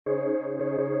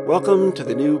Welcome to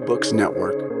the New Books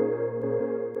Network.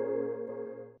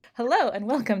 Hello, and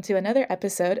welcome to another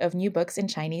episode of New Books in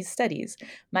Chinese Studies.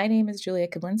 My name is Julia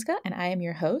Kablinska, and I am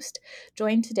your host,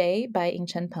 joined today by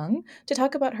Yingchen Peng to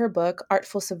talk about her book,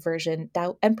 Artful Subversion,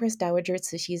 Empress Dowager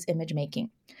Cixi's Image Making.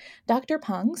 Dr.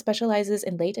 Peng specializes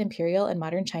in late imperial and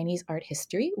modern Chinese art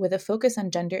history with a focus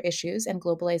on gender issues and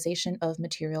globalization of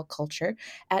material culture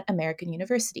at American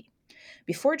University.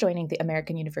 Before joining the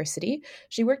American University,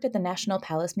 she worked at the National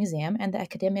Palace Museum and the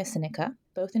Academia Sinica,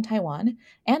 both in Taiwan,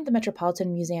 and the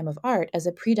Metropolitan Museum of Art as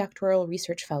a predoctoral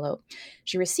research fellow.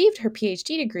 She received her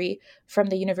PhD degree from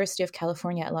the University of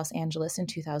California at Los Angeles in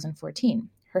 2014.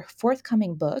 Her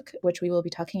forthcoming book, which we will be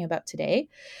talking about today,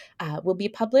 will be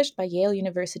published by Yale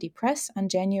University Press on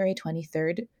January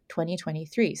 23rd,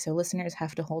 2023. So listeners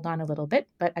have to hold on a little bit,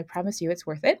 but I promise you it's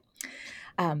worth it.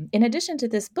 In addition to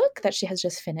this book that she has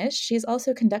just finished, she is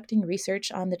also conducting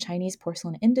research on the Chinese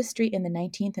porcelain industry in the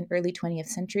 19th and early 20th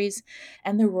centuries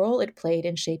and the role it played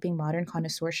in shaping modern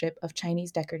connoisseurship of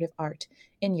Chinese decorative art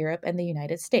in Europe and the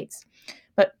United States.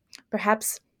 But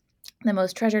perhaps the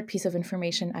most treasured piece of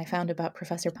information I found about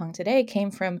Professor Peng today came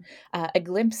from a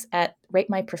glimpse at Rate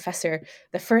My Professor.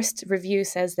 The first review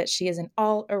says that she is an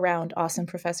all-around awesome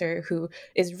professor who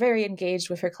is very engaged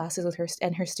with her classes with her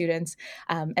and her students.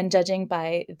 And judging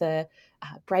by the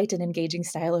bright and engaging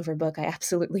style of her book, I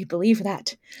absolutely believe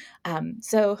that.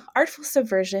 So Artful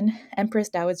Subversion, Empress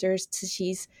Dowager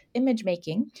Cixi's Image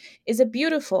Making, is a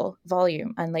beautiful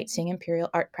volume on late Qing imperial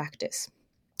art practice.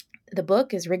 The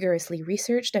book is rigorously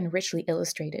researched and richly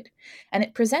illustrated, and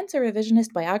it presents a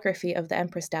revisionist biography of the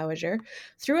Empress Dowager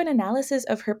through an analysis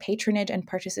of her patronage and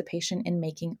participation in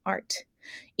making art.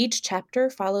 Each chapter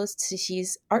follows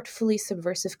Cixi's artfully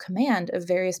subversive command of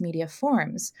various media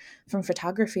forms, from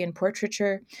photography and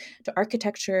portraiture to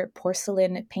architecture,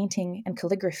 porcelain, painting, and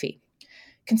calligraphy.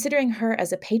 Considering her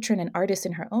as a patron and artist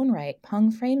in her own right, Peng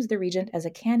frames the regent as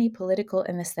a canny political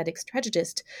and aesthetic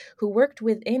strategist who worked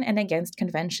within and against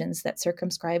conventions that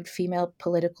circumscribed female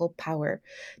political power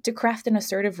to craft an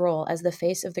assertive role as the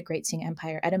face of the Great Qing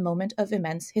Empire at a moment of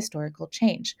immense historical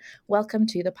change. Welcome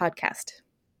to the podcast.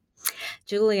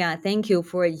 Julia, thank you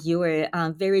for your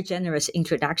very generous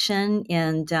introduction.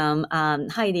 And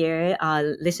hi there,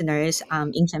 listeners.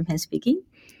 Yingchen Peng speaking.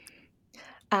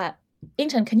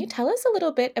 Yingchen, can you tell us a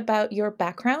little bit about your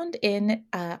background in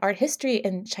art history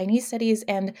and Chinese studies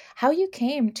and how you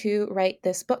came to write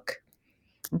this book?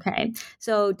 Okay,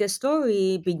 so the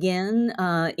story began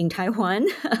in Taiwan.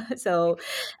 So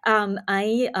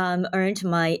I earned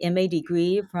my MA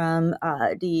degree from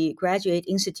the Graduate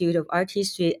Institute of Art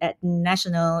History at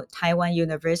National Taiwan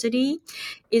University.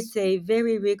 It's a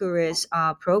very rigorous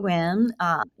program,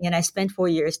 and I spent 4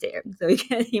 years there. So you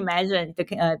can imagine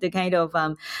the kind of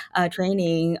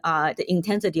training, the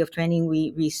intensity of training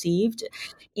we received.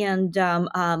 And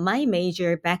my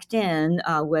major back then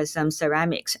was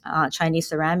ceramics, Chinese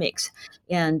ceramics,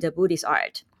 and Buddhist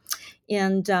art.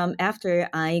 And after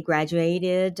I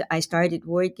graduated, I started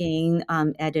working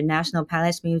at the National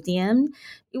Palace Museum.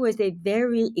 It was a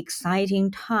very exciting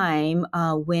time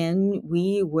when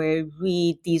we were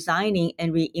redesigning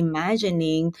and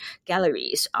reimagining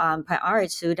galleries. Prior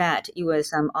to that, it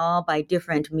was all by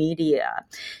different media.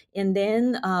 And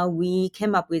then we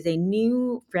came up with a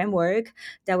new framework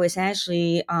that was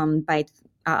actually by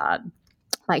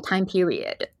time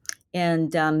period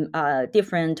and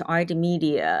different art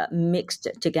media mixed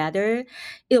together.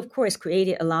 It, of course,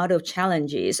 created a lot of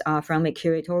challenges from a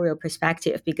curatorial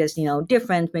perspective because,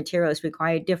 different materials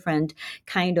require different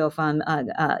kind of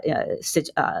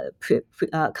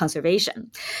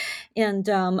conservation. And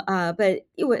but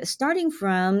it was starting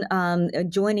from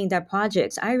joining that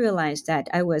project, I realized that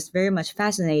I was very much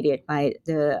fascinated by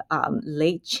the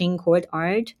late Qing court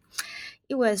art.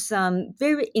 It was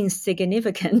very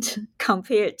insignificant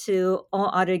compared to all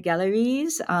other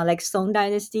galleries like Song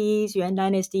dynasties, Yuan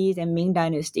dynasties, and Ming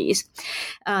dynasties.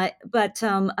 But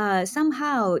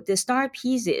somehow the star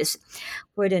pieces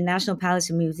for the National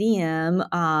Palace Museum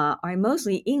are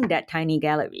mostly in that tiny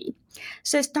gallery.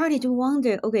 So I started to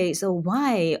wonder, okay, so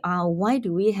why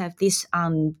do we have this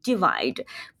divide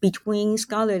between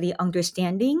scholarly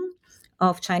understanding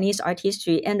of Chinese art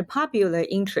history and popular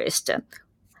interest?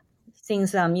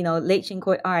 Since late Qing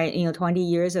court art 20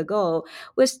 years ago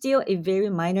was still a very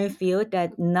minor field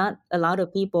that not a lot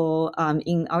of people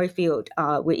in our field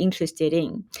were interested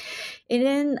in. And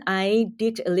then I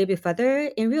digged a little bit further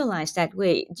and realized that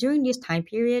during this time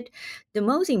period, the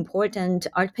most important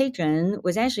art patron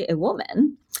was actually a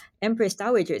woman. Empress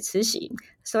Dowager Cixi.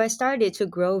 So I started to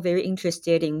grow very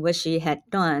interested in what she had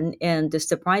done, and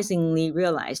surprisingly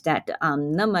realized that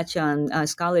not much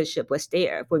scholarship was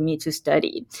there for me to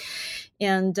study.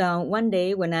 And one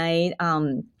day when I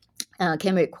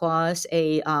came across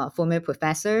a former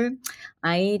professor,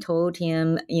 I told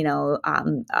him,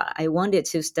 I wanted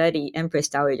to study Empress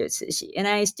Dowager Cixi. And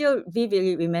I still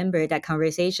vividly remember that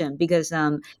conversation because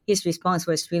his response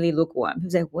was really lukewarm. He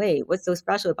was like, wait, what's so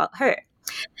special about her?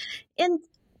 And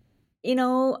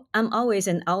I'm always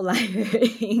an outlier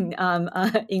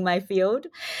in my field.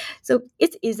 So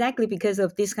it's exactly because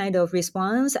of this kind of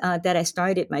response that I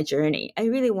started my journey. I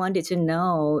really wanted to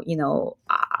know,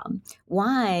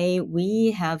 why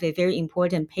we have a very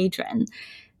important patron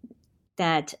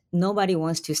that nobody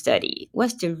wants to study.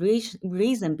 What's the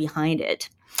reason behind it?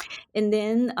 And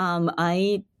then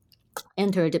I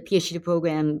entered the PhD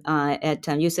program at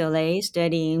UCLA,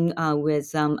 studying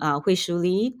with Hui Shu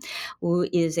Li, who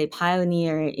is a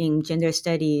pioneer in gender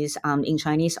studies in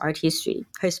Chinese art history.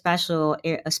 Her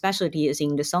specialty is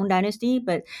in the Song Dynasty,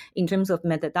 but in terms of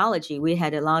methodology, we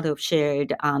had a lot of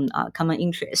shared common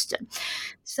interest.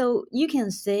 So you can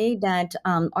say that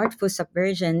artful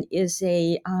subversion is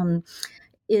a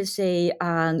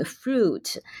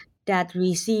fruit that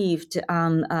received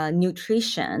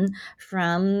nutrition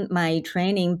from my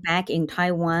training back in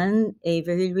Taiwan, a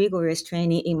very rigorous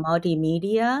training in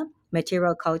multimedia,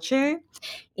 material culture,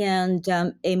 and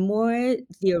a more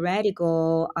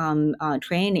theoretical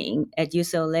training at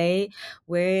UCLA,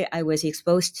 where I was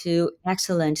exposed to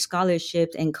excellent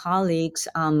scholarships and colleagues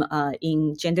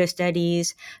in gender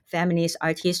studies, feminist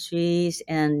art histories,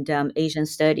 and Asian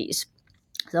studies.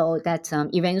 So that's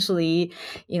eventually,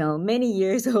 many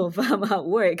years of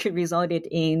work resulted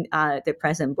in the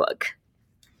present book.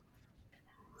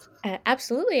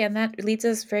 Absolutely. And that leads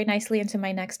us very nicely into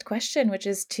my next question, which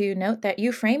is to note that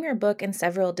you frame your book in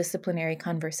several disciplinary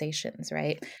conversations,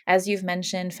 right? As you've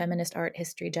mentioned, feminist art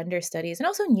history, gender studies, and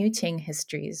also new Qing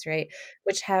histories, right?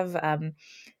 Which have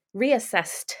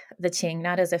reassessed the Qing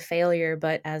not as a failure,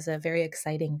 but as a very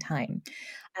exciting time.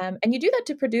 And you do that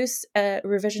to produce a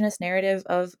revisionist narrative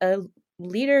of a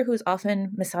leader who's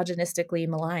often misogynistically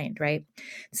maligned, right?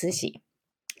 Cixi.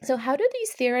 So, how do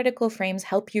these theoretical frames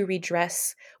help you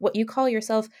redress what you call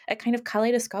yourself a kind of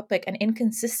kaleidoscopic and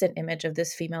inconsistent image of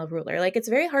this female ruler? Like, it's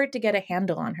very hard to get a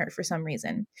handle on her for some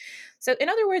reason. So, in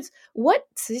other words, what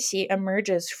Cixi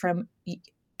emerges from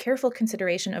careful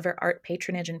consideration of her art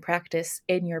patronage and practice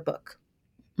in your book?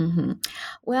 Mm-hmm.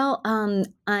 Well,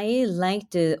 I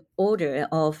like the order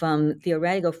of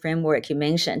theoretical framework you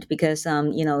mentioned because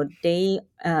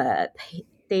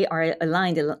they are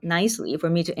aligned nicely for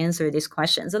me to answer this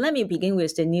question. So let me begin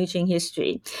with the New Qing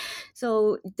history.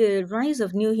 So the rise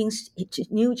of New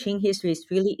Qing history is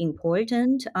really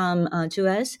important to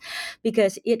us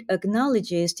because it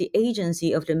acknowledges the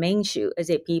agency of the Manchu as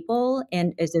a people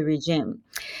and as a regime.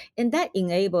 And that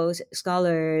enables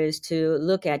scholars to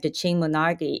look at the Qing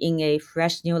monarchy in a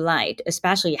fresh new light,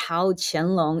 especially how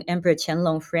Emperor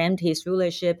Qianlong framed his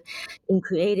rulership in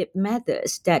creative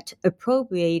methods that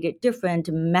appropriated different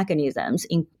mechanisms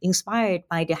inspired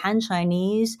by the Han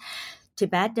Chinese,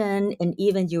 Tibetan, and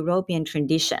even European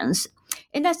traditions.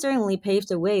 And that certainly paved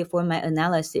the way for my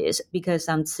analysis because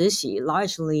Cixi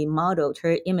largely modeled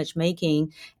her image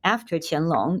making after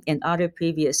Qianlong and other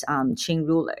previous Qing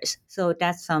rulers. So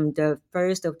that's the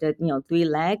first of the three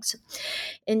legs.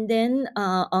 And then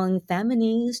on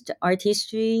feminist art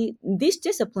history, this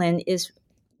discipline is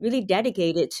really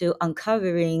dedicated to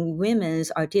uncovering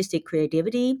women's artistic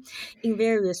creativity in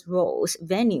various roles,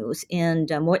 venues,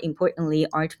 and more importantly,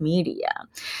 art media.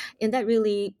 And that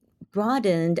really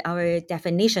broadened our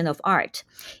definition of art,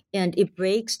 and it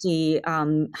breaks the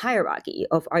hierarchy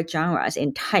of art genres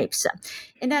and types,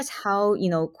 and that's how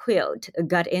quilt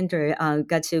got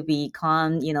to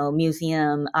become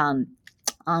museum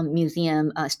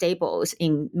staples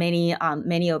in many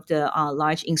of the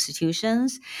large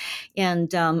institutions,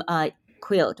 and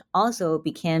quilt also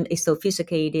became a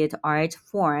sophisticated art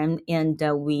form, and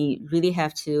we really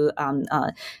have to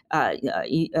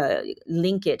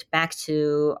link it back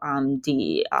to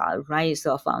the rise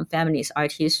of feminist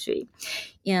art history,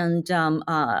 and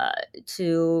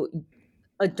to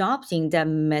adopting that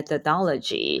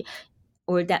methodology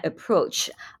or that approach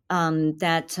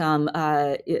that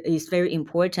is very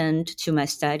important to my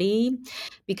study,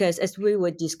 because as we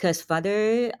will discuss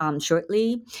further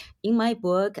shortly, in my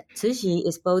book, Cixi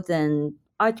is both an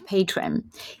art patron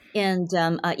and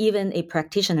even a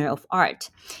practitioner of art.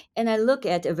 And I look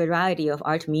at a variety of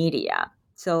art media.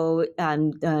 So,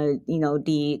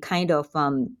 the kind of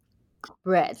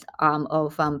breadth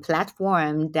of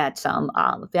platform that some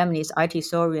feminist art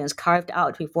historians carved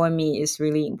out before me is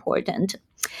really important.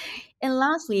 And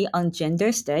lastly, on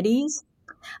gender studies,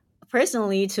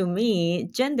 personally, to me,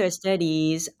 gender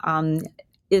studies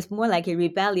is more like a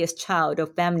rebellious child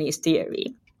of feminist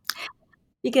theory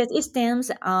because it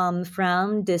stems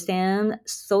from the same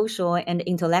social and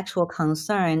intellectual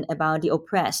concern about the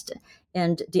oppressed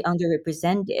and the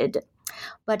underrepresented,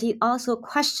 but it also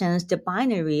questions the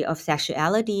binary of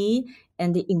sexuality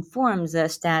and it informs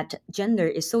us that gender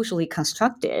is socially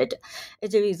constructed.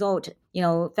 As a result,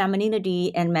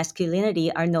 femininity and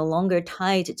masculinity are no longer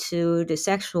tied to the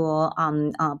sexual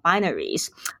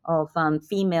binaries of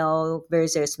female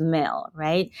versus male,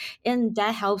 right? And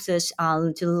that helps us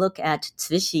to look at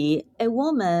Cixi, a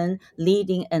woman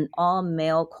leading an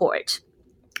all-male court,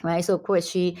 right? So of course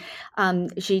she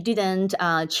didn't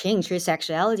change her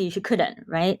sexuality. She couldn't,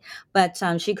 right? But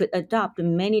she could adopt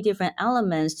many different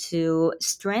elements to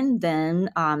strengthen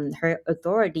her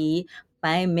authority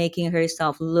by making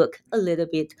herself look a little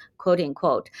bit, quote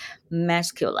unquote,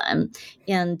 masculine.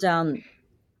 And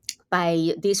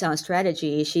by this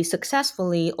strategy, she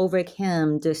successfully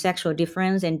overcame the sexual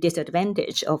difference and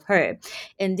disadvantage of her.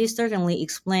 And this certainly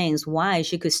explains why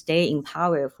she could stay in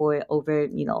power for over,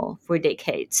 for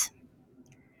decades.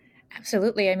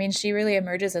 Absolutely. I mean, she really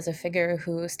emerges as a figure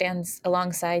who stands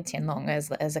alongside Tianlong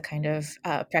as a kind of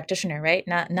practitioner, right?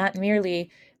 Not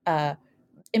merely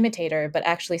imitator, but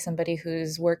actually somebody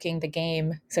who's working the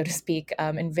game, so to speak,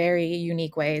 in very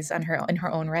unique ways in her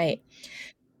own right.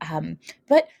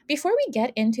 But before we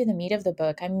get into the meat of the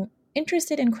book, I'm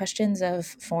interested in questions of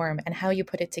form and how you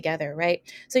put it together, right?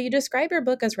 So you describe your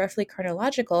book as roughly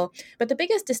chronological, but the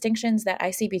biggest distinctions that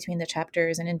I see between the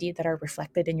chapters and indeed that are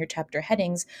reflected in your chapter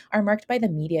headings are marked by the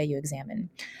media you examine.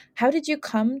 How did you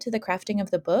come to the crafting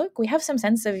of the book? We have some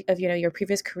sense of your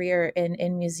previous career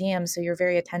in museums, so you're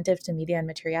very attentive to media and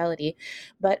materiality.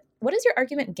 But what does your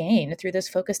argument gain through this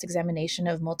focused examination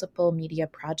of multiple media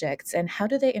projects, and how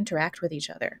do they interact with each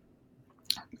other?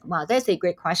 Wow, that's a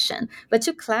great question. But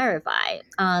to clarify,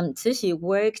 Cixi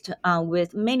worked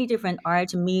with many different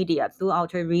art media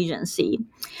throughout her regency.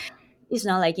 It's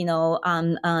not like,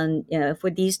 for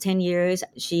these 10 years,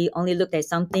 she only looked at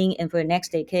something, and for the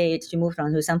next decade, she moved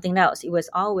on to something else. It was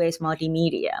always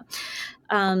multimedia.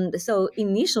 So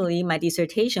initially, my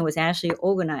dissertation was actually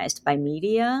organized by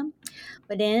media.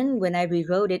 But then when I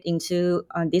rewrote it into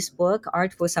this book,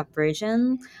 Artful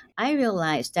Subversion, I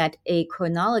realized that a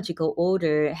chronological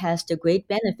order has the great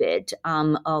benefit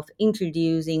of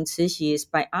introducing Cixi's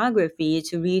biography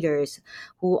to readers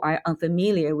who are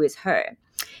unfamiliar with her.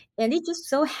 And it just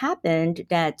so happened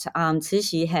that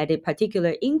Cixi had a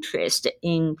particular interest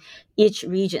in each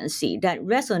regency that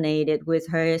resonated with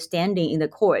her standing in the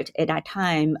court at that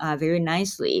time very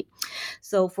nicely.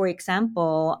 So, for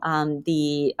example,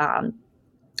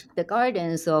 the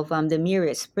gardens of the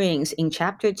Myriad Springs in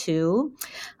Chapter 2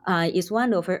 is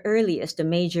one of her earliest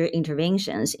major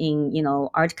interventions in,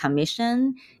 art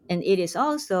commission. And it is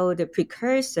also the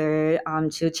precursor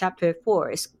to Chapter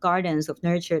 4's Gardens of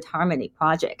Nurtured Harmony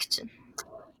project.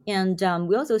 And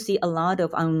we also see a lot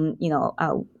of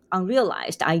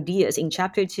unrealized ideas in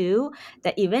chapter 2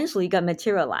 that eventually got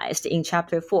materialized in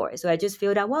chapter 4. So I just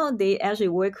feel that, well, they actually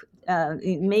work,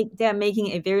 they're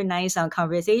making a very nice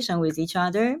conversation with each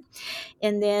other.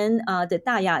 And then the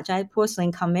Da Yazhai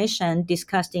Porcelain Commission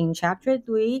discussed in chapter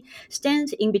 3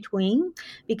 stands in between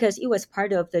because it was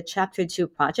part of the chapter 2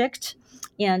 project.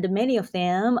 And many of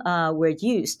them were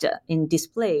used and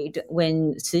displayed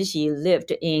when Cixi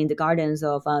lived in the gardens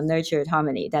of nurtured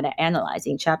harmony that I analyzed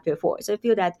in chapter 4. So I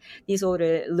feel that this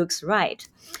order looks right.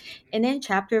 And then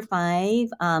chapter 5,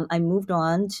 I moved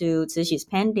on to Cixi's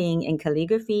painting and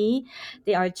calligraphy.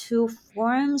 There are two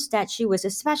forms that she was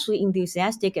especially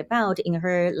enthusiastic about in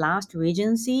her last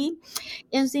regency.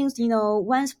 And since,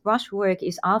 one's brushwork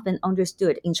is often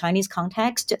understood in Chinese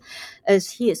context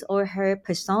as his or her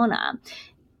persona,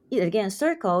 it again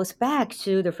circles back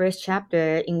to the first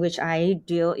chapter in which I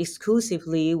deal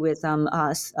exclusively with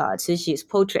Cixi's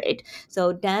portrait.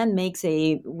 So that makes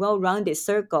a well-rounded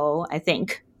circle, I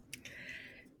think.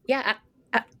 Yeah,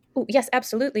 yes,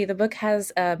 absolutely. The book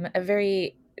has a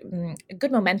very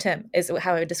good momentum is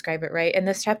how I would describe it, right? And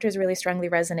those chapters really strongly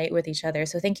resonate with each other.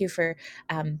 So thank you for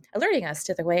alerting us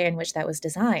to the way in which that was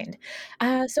designed.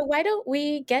 So why don't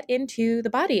we get into the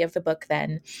body of the book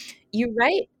then? You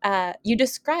write, you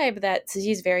describe that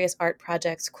Cixi's various art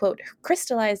projects, quote,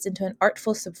 crystallized into an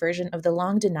artful subversion of the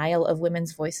long denial of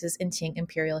women's voices in Qing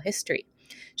imperial history.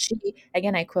 She,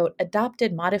 again, I quote,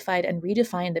 adopted, modified, and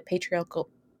redefined the patriarchal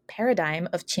paradigm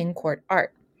of Qing court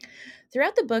art.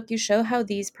 Throughout the book, you show how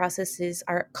these processes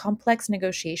are complex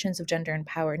negotiations of gender and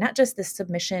power, not just the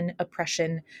submission,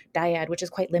 oppression dyad, which is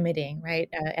quite limiting, right,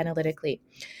 analytically.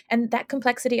 And that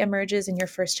complexity emerges in your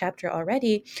first chapter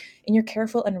already in your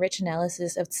careful and rich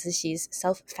analysis of Cixi's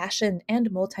self-fashioned and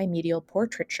multimedial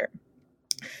portraiture.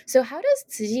 So, how does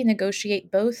Cixi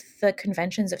negotiate both the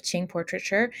conventions of Qing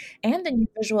portraiture and the new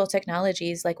visual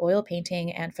technologies like oil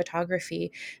painting and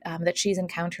photography that she's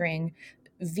encountering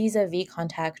vis-a-vis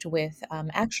contact with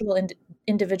actual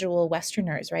individual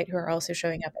Westerners, right, who are also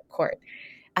showing up at court?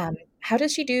 How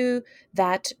does she do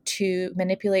that to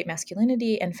manipulate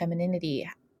masculinity and femininity,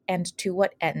 and to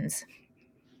what ends?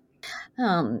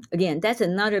 Again, that's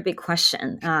another big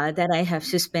question that I have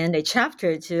to spend a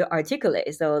chapter to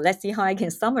articulate. So let's see how I can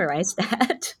summarize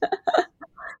that.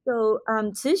 So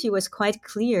Cixi was quite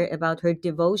clear about her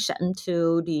devotion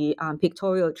to the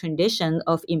pictorial tradition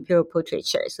of imperial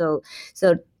portraiture. So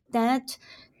that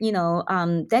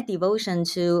that devotion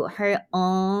to her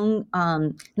own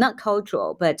not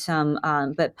cultural but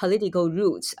political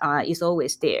roots is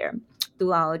always there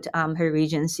throughout her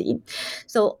regency.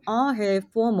 So all her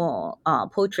formal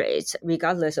portraits,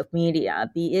 regardless of media,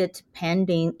 be it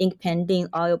painting, ink painting,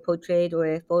 oil portrait,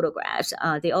 or photographs,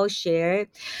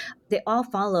 they all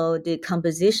follow the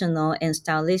compositional and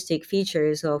stylistic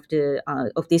features of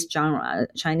this genre,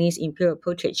 Chinese imperial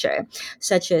portraiture,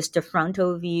 such as the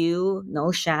frontal view,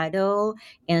 no shadow,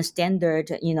 and standard,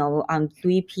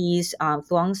 three-piece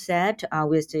throng set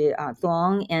with the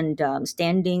throng and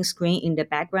standing screen in the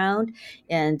background,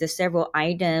 and the several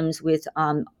items with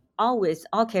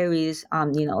all carries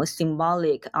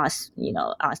symbolic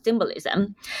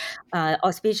symbolism,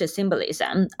 auspicious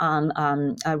symbolism,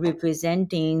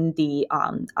 representing the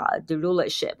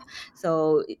rulership.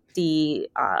 So the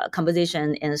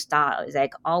composition and style is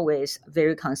like always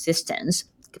very consistent.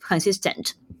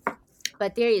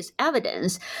 But there is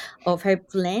evidence of her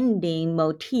blending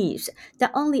motifs that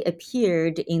only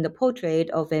appeared in the portrait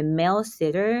of a male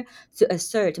sitter to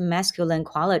assert masculine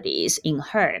qualities in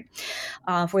her.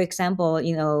 For example,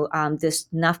 the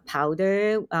snuff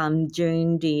powder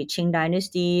during the Qing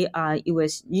Dynasty, it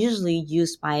was usually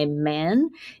used by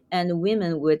men, and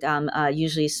women would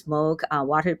usually smoke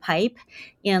water pipe.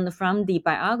 And from the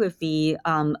biography,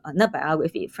 not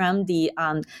biography, from the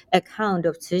account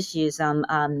of Cixi's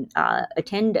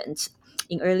attendants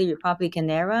in early Republican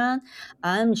era,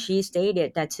 she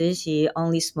stated that Cixi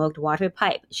only smoked water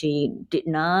pipe. She did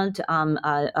not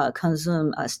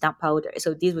consume snuff powder.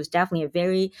 So this was definitely a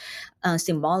very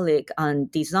symbolic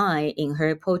design in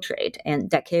her portrait,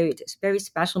 and that carried very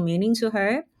special meaning to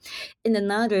her. And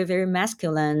another very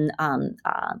masculine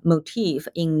motif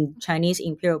in Chinese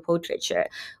imperial portraiture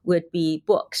would be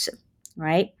books,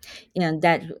 right? And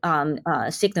that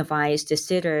signifies the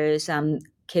sitter's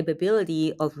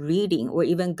capability of reading or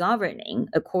even governing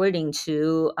according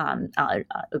to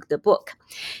the book.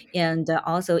 And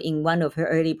also in one of her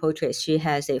early portraits, she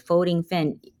has a folding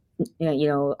fan,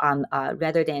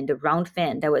 rather than the round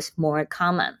fan that was more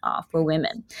common for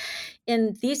women.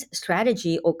 And this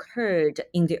strategy occurred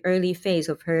in the early phase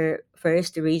of her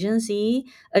first regency,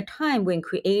 a time when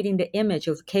creating the image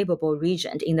of capable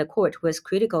regent in the court was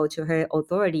critical to her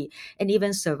authority and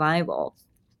even survival.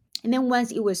 And then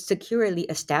once it was securely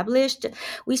established,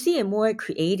 we see a more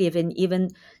creative and even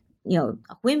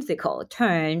whimsical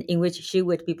turn in which she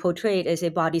would be portrayed as a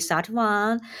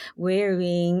bodhisattva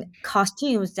wearing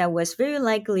costumes that was very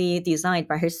likely designed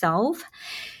by herself.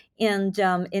 And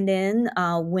then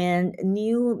when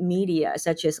new media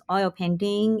such as oil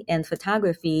painting and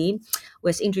photography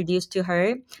was introduced to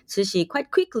her, so she quite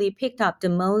quickly picked up the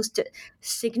most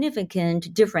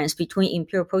significant difference between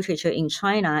imperial portraiture in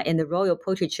China and the royal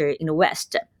portraiture in the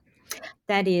West.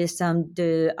 That is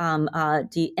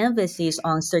the emphasis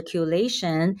on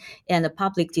circulation and the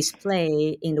public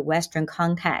display in the Western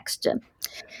context.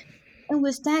 And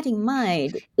with that in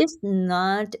mind, it's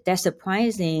not that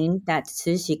surprising that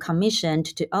Cixi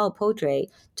commissioned the oil portrait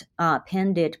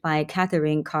painted by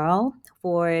Catherine Carl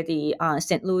for the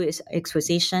St. Louis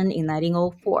Exposition in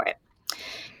 1904.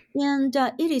 And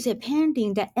it is a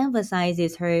painting that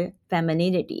emphasizes her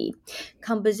femininity.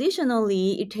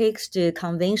 Compositionally, it takes the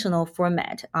conventional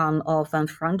format of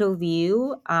frontal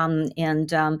view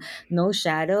and no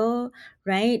shadow,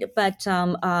 right? But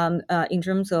in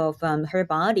terms of her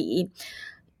body,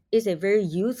 it's a very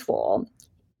youthful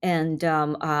and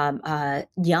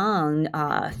young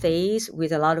face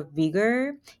with a lot of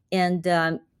vigor, and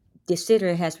the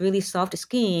sitter has really soft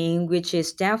skin, which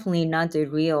is definitely not the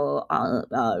real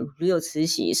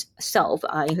Cixi's self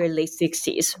in her late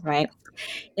 60s, right?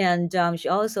 And she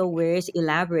also wears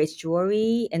elaborate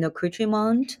jewelry and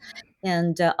accoutrement.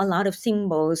 and a lot of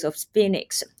symbols of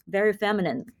phoenix, very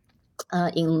feminine.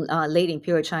 In late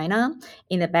imperial China,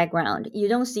 in the background, you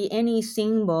don't see any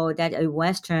symbol that a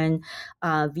Western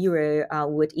viewer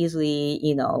would easily,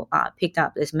 pick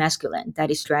up as masculine.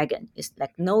 That is dragon. It's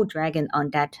like no dragon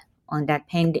on that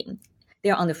painting.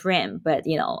 They're on the frame, but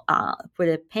for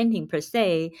the painting per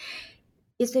se,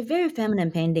 it's a very feminine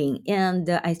painting, and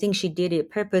I think she did it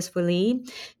purposefully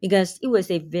because it was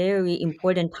a very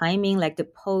important timing, like the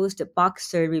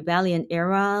post-Boxer rebellion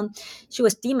era. She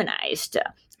was demonized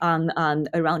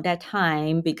around that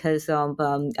time because of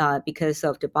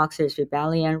the Boxers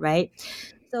rebellion, right?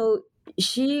 So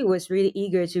she was really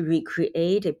eager to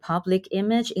recreate a public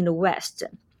image in the West.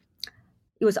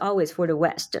 It was always for the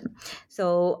West.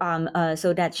 So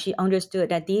that she understood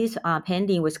that this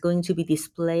painting was going to be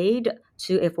displayed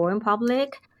to a foreign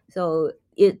public. So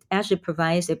it actually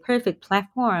provides a perfect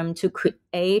platform to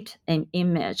create an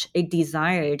image, a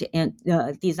desired and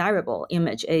desirable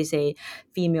image as a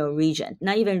female regent,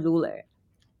 not even ruler,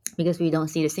 because we don't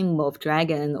see the symbol of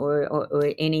dragon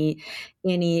or any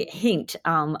hint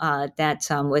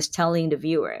that was telling the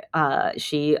viewer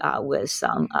she was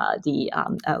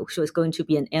going to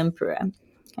be an emperor.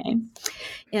 Okay,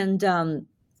 and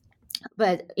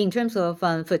but in terms of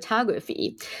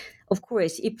photography, of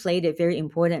course, it played a very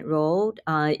important role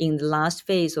in the last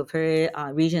phase of her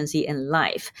regency and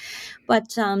life. But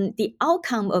the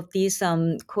outcome of this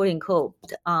quote unquote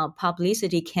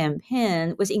publicity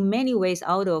campaign was in many ways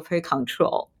out of her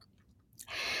control.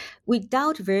 We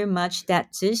doubt very much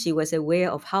that Cixi was aware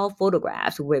of how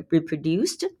photographs were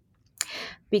reproduced,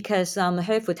 because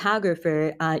her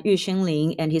photographer, Yu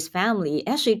Xinling, and his family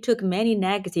actually took many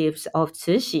negatives of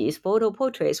Cixi's photo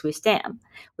portraits with them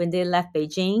when they left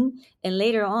Beijing. And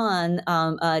later on,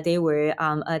 they were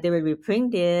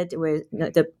reprinted, where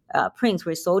the prints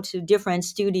were sold to different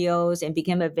studios and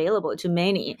became available to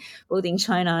many, both in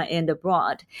China and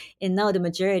abroad. And now the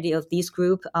majority of this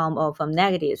group of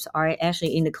negatives are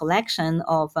actually in the collection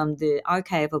of the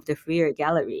archive of the Freer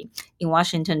Gallery in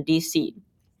Washington, D.C.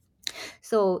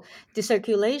 So the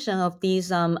circulation of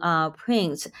these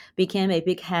prints became a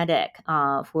big headache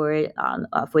for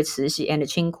Cixi and the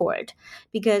Qing court,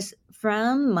 because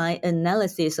from my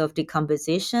analysis of the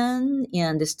composition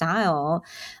and the style,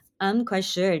 I'm quite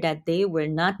sure that they were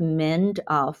not meant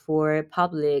for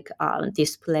public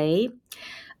display.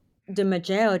 The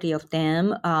majority of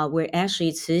them were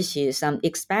actually Cixi's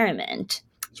experiment.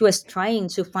 She was trying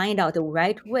to find out the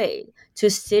right way to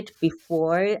sit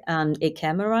before a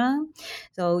camera.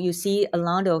 So you see a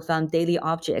lot of daily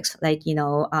objects like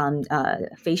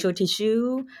facial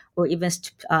tissue, or even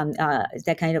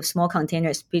that kind of small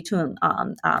container spittoon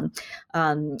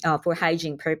for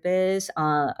hygiene purpose.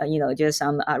 Just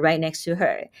right next to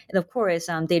her, and of course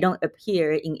they don't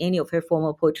appear in any of her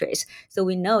formal portraits. So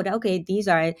we know that these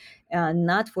are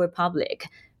not for public.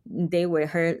 They were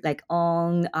her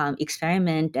own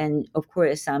experiment, and of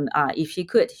course, if she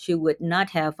could, she would not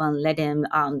have let him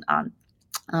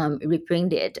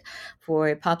reprinted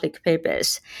for public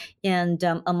purpose. And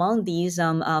among these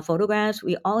photographs,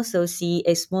 we also see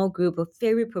a small group of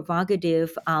very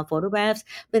provocative photographs,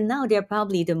 but now they're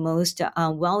probably the most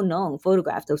well-known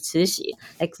photographs of Cixi,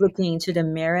 like looking into the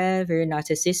mirror very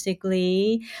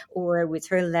narcissistically, or with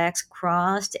her legs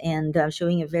crossed and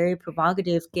showing a very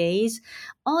provocative gaze,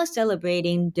 all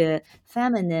celebrating the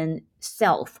feminine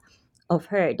self of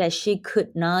her that she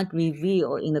could not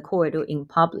reveal in the corridor in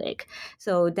public.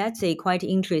 So that's a quite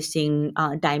interesting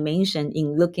dimension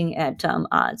in looking at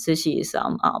Cixi's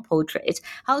portraits.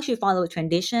 How she followed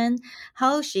tradition,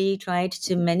 how she tried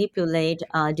to manipulate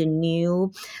the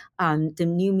new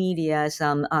media's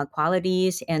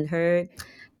qualities, and her,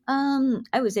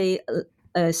 I would say,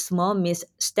 a small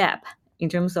misstep in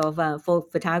terms of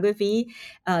photography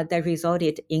that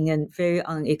resulted in a very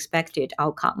unexpected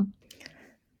outcome.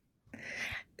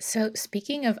 So,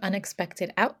 speaking of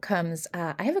unexpected outcomes,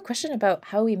 I have a question about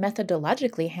how we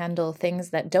methodologically handle things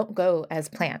that don't go as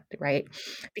planned, right?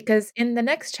 Because in the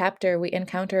next chapter, we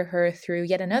encounter her through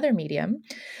yet another medium,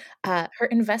 her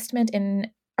investment in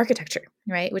architecture,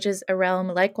 right? Which is a realm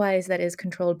likewise that is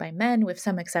controlled by men with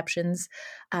some exceptions.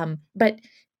 But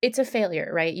it's a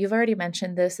failure, right? You've already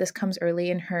mentioned this. This comes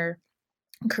early in her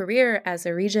career as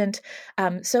a regent.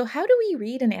 So how do we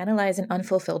read and analyze an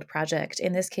unfulfilled project?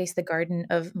 In this case, the Garden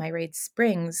of Myriad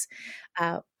Springs.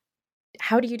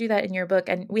 How do you do that in your book?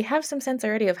 And we have some sense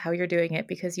already of how you're doing it,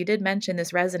 because you did mention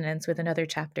this resonance with another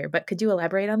chapter, but could you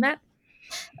elaborate on that?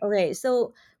 Okay,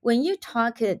 so when you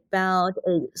talk about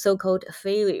a so-called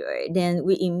failure, then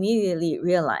we immediately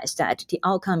realize that the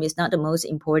outcome is not the most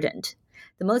important.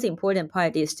 The most important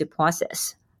part is the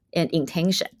process and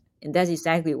intention. And that's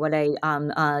exactly what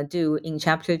I do in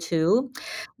chapter 2.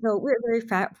 So we're very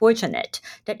fortunate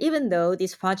that even though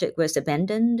this project was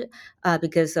abandoned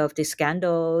because of the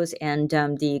scandals and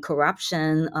the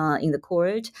corruption in the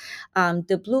court,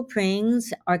 the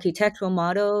blueprints, architectural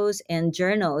models, and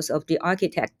journals of the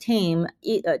architect team,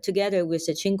 together with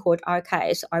the Qing Court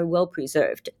archives, are well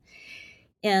preserved.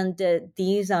 And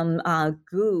these large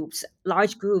groups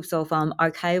of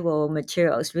archival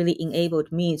materials really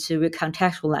enabled me to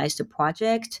recontextualize the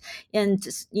project. And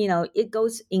it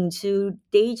goes into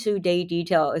day-to-day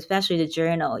detail, especially the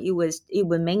journal. It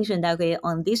would mention that, okay,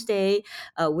 on this day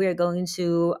we're going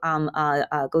to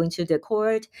the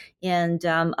court, and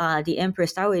the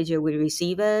Empress Dowager will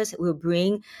receive us, will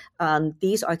bring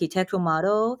these architectural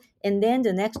model. And then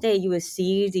the next day, you will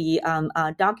see the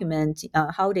document,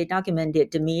 how they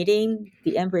documented the meeting.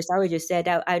 The Empress Dowager said,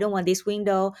 I don't want this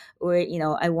window, or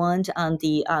I want a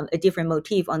different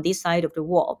motif on this side of the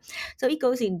wall. So it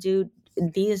goes into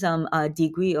this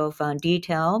degree of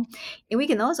detail, and we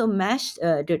can also match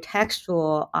the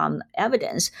textual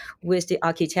evidence with the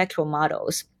architectural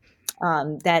models.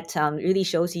 That really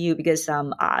shows you, because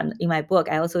in my book,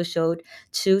 I also showed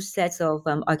 2 sets of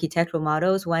architectural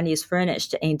models. One is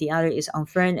furnished and the other is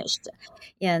unfurnished.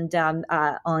 And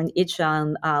on each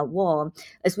wall,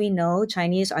 as we know,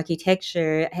 Chinese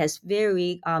architecture has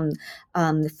very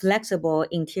flexible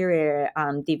interior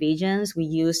divisions. We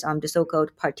use the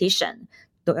so-called partition.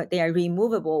 They are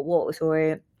removable walls,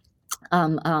 or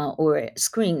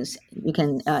screens,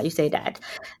 you say that.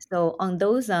 So on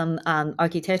those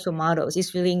architectural models,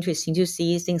 it's really interesting to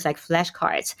see things like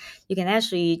flashcards. You can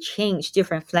actually change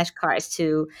different flashcards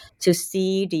to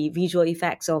see the visual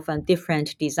effects of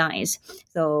different designs.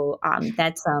 So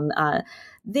that's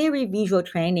very visual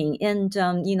training. And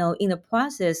in the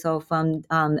process of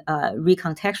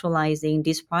recontextualizing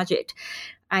this project,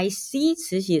 I see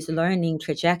Cixi's learning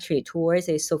trajectory towards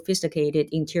a sophisticated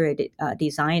interior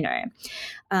designer,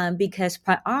 because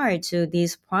prior to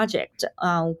this project,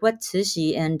 what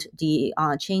Cixi and the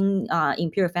Qing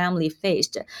imperial family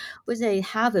faced was a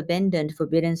half-abandoned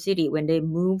Forbidden City when they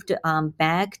moved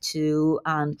back to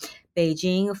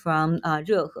Beijing from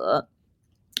Rehe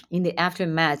in the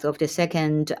aftermath of the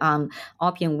Second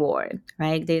Opium War,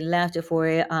 right? They left for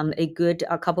a good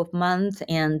couple of months,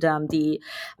 and the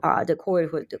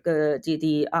court,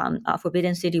 the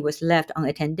Forbidden City was left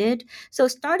unattended. So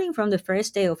starting from the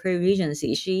first day of her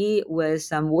regency, she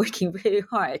was working very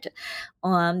hard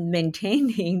on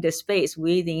maintaining the space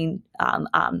within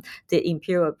the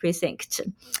imperial precinct.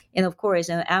 And of course,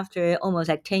 after almost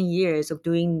 10 years of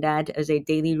doing that as a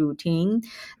daily routine,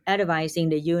 advising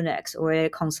the eunuchs or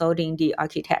consulting the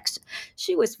architects,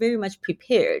 she was very much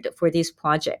prepared for this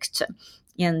project.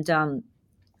 And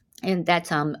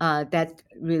that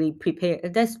really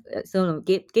prepared.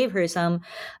 Gave her some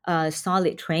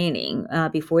solid training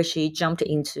before she jumped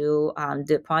into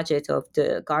the project of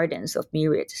the Gardens of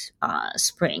Myriad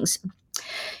Springs.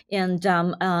 And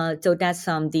so that's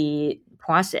the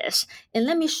process. And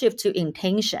let me shift to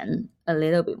intention a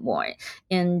little bit more.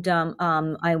 And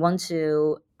I want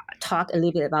to talk a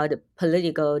little bit about the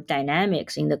political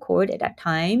dynamics in the court at that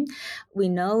time. We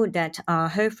know that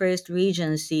her first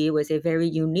regency was a very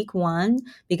unique one,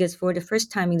 because for the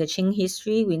first time in the Qing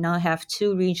history, we now have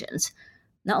 2 regents.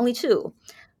 Not only 2,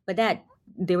 but that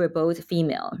they were both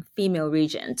female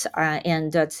regents.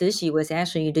 And Cixi was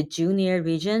actually the junior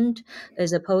regent,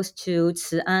 as opposed to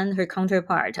Ci'an, her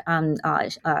counterpart.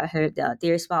 Her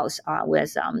dear spouse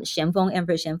was Xianfeng,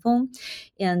 Emperor Xianfeng,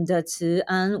 and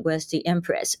Ci'an was the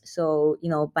empress. So,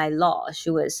 by law, she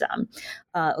was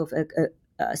of a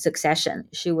succession.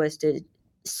 She was the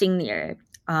senior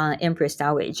Empress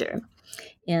Dowager.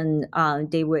 And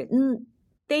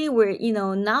they were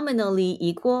nominally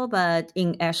equal, but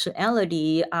in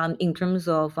actuality, in terms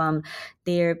of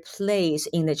their place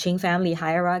in the Qing family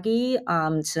hierarchy,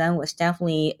 Ci'an was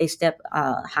definitely a step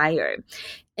higher.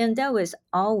 And that was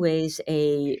always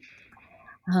a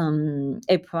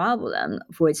problem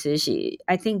for Cixi.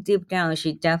 I think deep down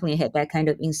she definitely had that kind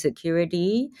of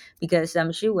insecurity, because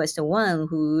she was the one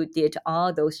who did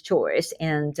all those chores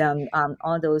and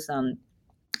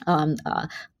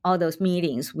all those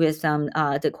meetings with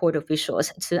the court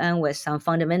officials. Ci'an was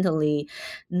fundamentally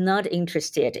not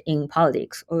interested in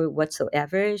politics or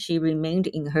whatsoever. She remained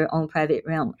in her own private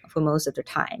realm for most of the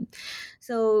time.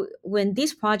 So when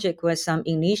this project was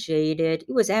initiated,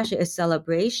 it was actually a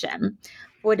celebration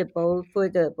for the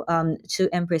 2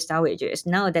 Empress Dowagers.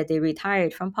 Now that they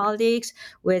retired from politics,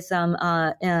 with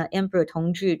Emperor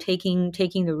Tongzhi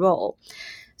taking the role.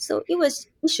 So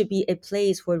it should be a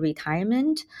place for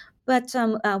retirement. But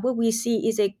what we see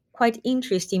is a quite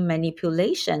interesting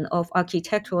manipulation of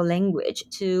architectural language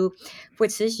for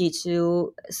Cixi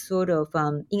to sort of,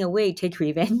 in a way, take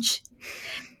revenge.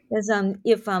 Because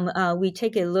if we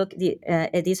take a look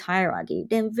at this hierarchy,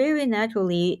 then very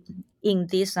naturally in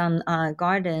these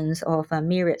gardens of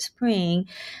Myriad Spring,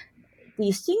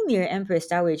 the senior Empress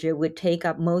Dowager would take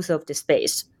up most of the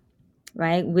space,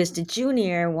 right? With the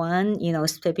junior one,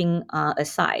 stepping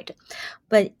aside.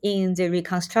 But in the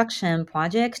reconstruction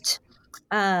project,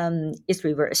 it's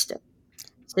reversed.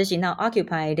 So she now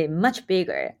occupied a much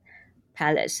bigger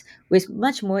palace with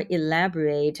much more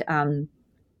elaborate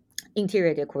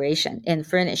interior decoration and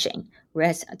furnishing,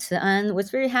 whereas Cian was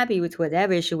very happy with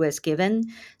whatever she was given.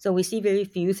 So we see very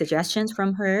few suggestions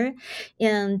from her,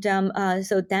 and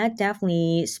so that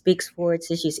definitely speaks for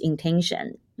Cixi's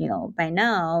intention. By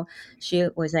now she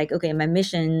was like, okay, my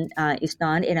mission is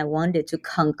done, and I wanted to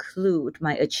conclude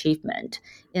my achievement.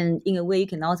 And in a way, you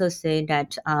can also say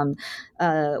that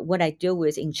what I deal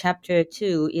with in chapter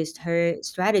 2 is her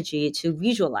strategy to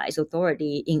visualize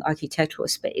authority in architectural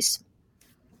space.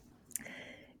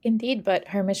 Indeed, but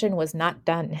her mission was not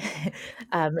done.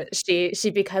 She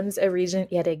becomes a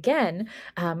regent yet again.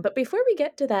 But before we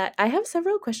get to that, I have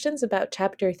several questions about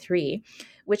chapter 3,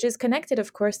 which is connected,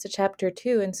 of course, to chapter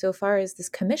 2 insofar as this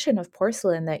commission of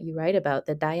porcelain that you write about,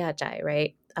 the Dayajai,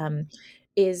 right,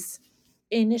 is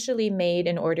initially made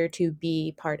in order to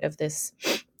be part of this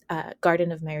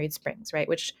Garden of Myriad Springs, right,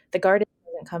 which the garden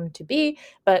doesn't come to be,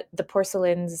 but the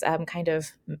porcelains kind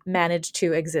of manage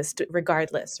to exist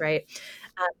regardless, right?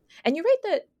 And you write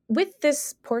that with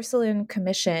this porcelain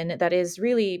commission that is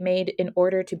really made in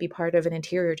order to be part of an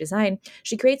interior design,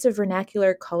 she creates a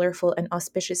vernacular, colorful, and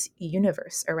auspicious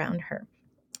universe around her.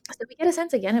 So we get a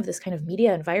sense again of this kind of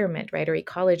media environment, right, or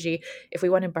ecology, if we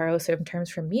want to borrow some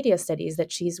terms from media studies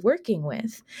that she's working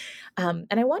with. And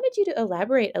I wanted you to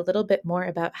elaborate a little bit more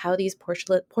about how these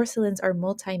porcelains are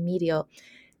multimedial.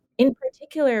 In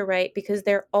particular, right, because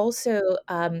they're also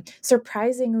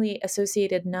surprisingly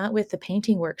associated not with the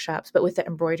painting workshops, but with the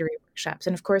embroidery workshops.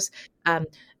 And of course,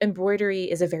 embroidery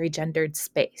is a very gendered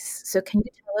space. So can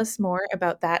you tell us more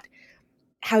about that?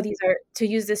 How these are, to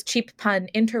use this cheap pun,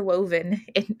 interwoven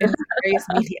in various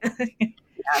media?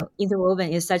 Interwoven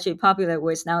is such a popular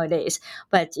word nowadays,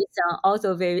 but it's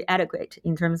also very adequate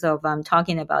in terms of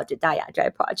talking about the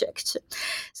Dayajai project.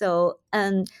 So,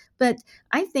 but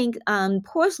I think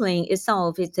porcelain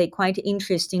itself is a quite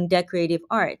interesting decorative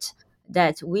art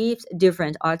that weaves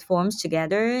different art forms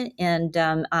together, and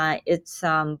it's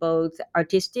both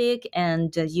artistic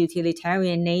and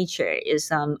utilitarian nature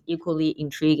is equally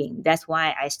intriguing. That's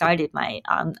why I started my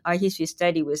art history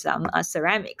study with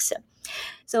ceramics.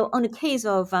 So on the case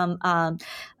of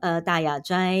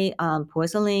Dayajai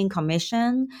porcelain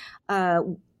commission,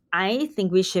 I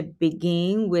think we should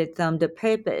begin with the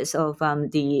purpose of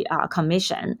the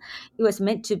commission. It was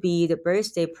meant to be the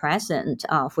birthday present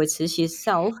for Cixi's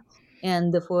self,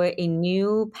 and for a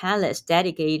new palace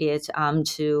dedicated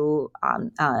to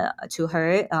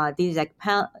her. These like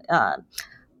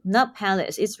not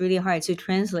palace. It's really hard to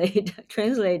translate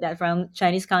that from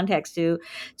Chinese context to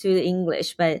the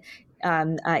English, but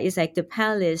it's like the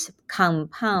palace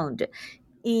compound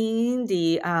in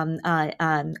the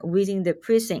within the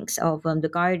precincts of the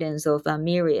gardens of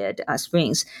Myriad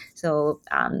Springs. So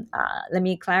let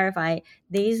me clarify: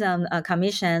 this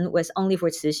commission was only for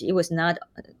Cixi. It was not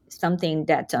something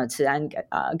that Cian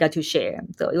got to share.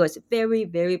 So it was very,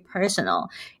 very personal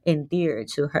and dear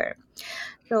to her.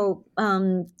 So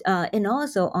and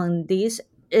also on this.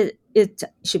 It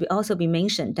should also be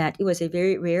mentioned that it was a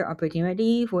very rare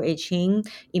opportunity for a Qing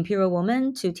imperial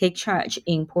woman to take charge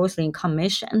in porcelain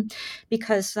commission,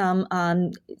 because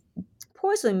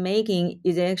porcelain making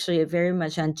is actually a very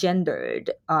much ungendered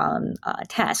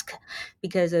task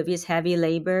because of its heavy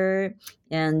labor,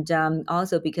 and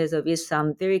also because of its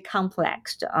very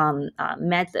complex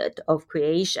method of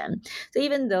creation. So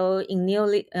even though in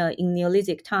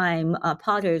Neolithic time,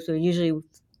 potters were usually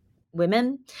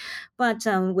women, but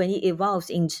when it evolves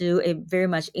into a very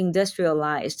much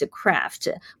industrialized craft,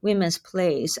 women's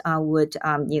place would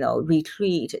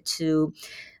retreat to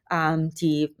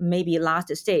the maybe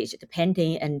last stage, the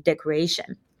painting and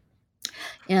decoration.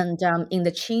 And in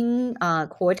the Qing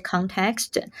court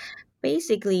context,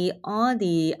 basically all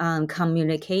the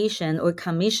communication or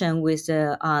commission with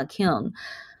the king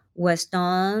was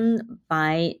done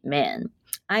by men,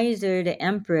 either the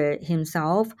emperor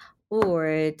himself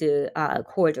or the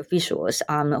court officials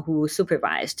who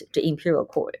supervised the imperial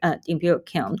court, imperial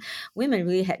king. Women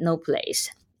really had no place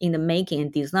in the making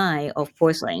and design of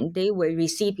porcelain, they were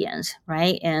recipients,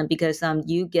 right? And because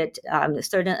you get a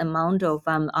certain amount of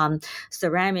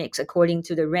ceramics according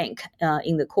to the rank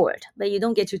in the court, but you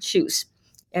don't get to choose.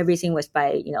 Everything was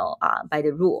by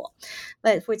the rule.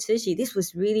 But for Cixi, this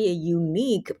was really a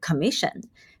unique commission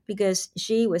because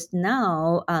she was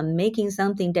now making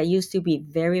something that used to be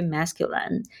very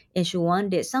masculine, and she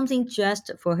wanted something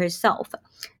just for herself.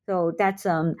 So that's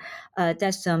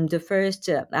the first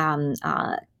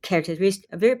characteristic,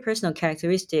 a very personal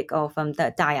characteristic of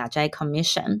the Daya Zhai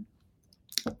Commission.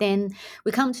 Then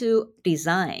we come to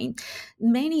design.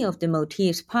 Many of the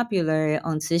motifs popular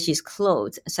on Cixi's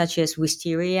clothes, such as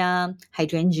wisteria,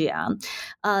 hydrangea,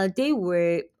 they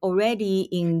were already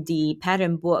in the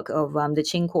pattern book of the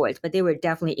Qing court, but they were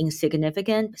definitely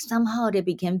insignificant. Somehow they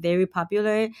became very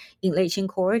popular in late Qing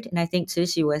court, and I think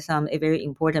Cixi was a very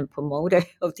important promoter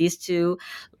of these two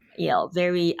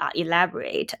very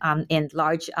elaborate and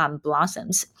large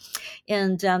blossoms.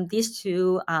 And these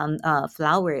two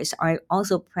flowers are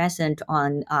also present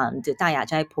on the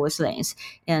Dayazhai porcelains,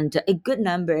 and a good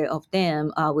number of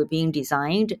them were being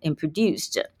designed and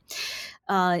produced.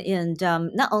 And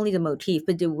not only the motif,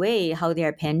 but the way how they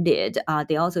are painted,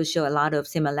 they also show a lot of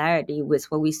similarity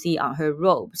with what we see on her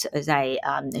robes, as I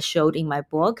showed in my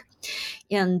book.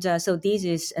 And so this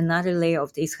is another layer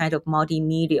of this kind of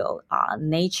multimedia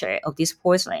nature of these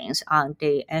porcelains.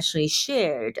 They actually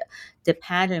shared the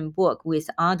pattern book with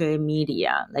other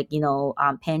media, like,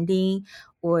 painting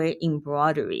or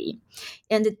embroidery.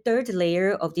 And the third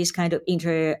layer of this kind of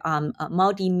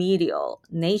multimedia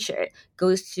nature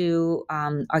goes to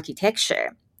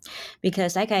architecture.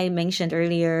 Because, like I mentioned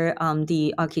earlier,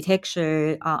 the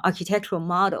architectural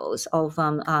models of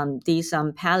these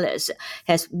palace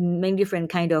has many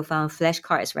different kind of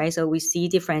flashcards, right? So we see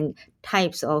different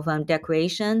types of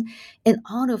decoration, and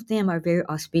all of them are very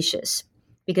auspicious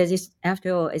because it's,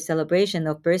 after all, a celebration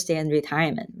of birthday and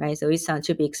retirement, right? So it's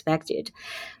to be expected.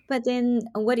 But then,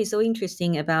 what is so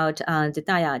interesting about the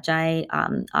Daya Zhai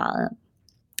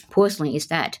porcelain is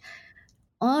that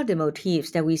all the motifs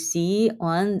that we see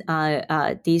on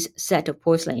this set of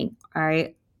porcelain are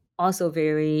also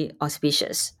very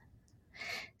auspicious.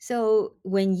 So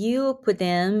when you put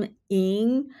them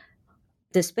in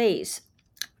the space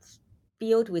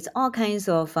filled with all kinds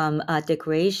of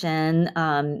decoration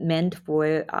meant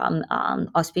for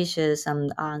auspicious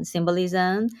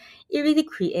symbolism, it really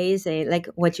creates like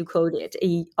what you quoted,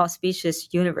 a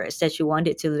auspicious universe that you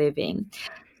wanted to live in.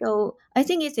 So I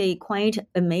think it's a quite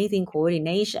amazing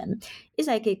coordination. It's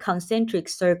like a concentric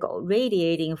circle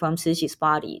radiating from Cixi's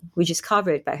body, which is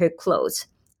covered by her clothes,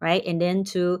 right? And then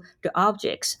to the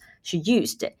objects she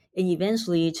used, and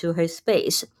eventually to her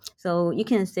space. So you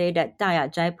can say that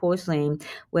Daya Zhai porcelain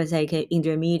was like an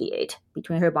intermediate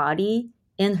between her body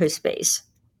and her space.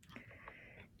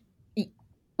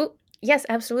 Well, yes,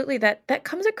 absolutely. That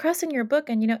comes across in your book.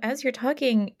 And, as you're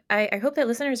talking, I hope that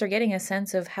listeners are getting a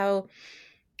sense of how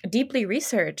deeply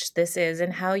researched this is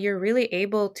and how you're really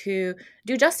able to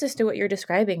do justice to what you're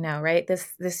describing now, right?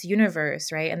 This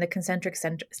universe, right? And the concentric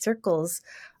circles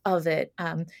of it.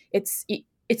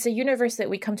 It's a universe that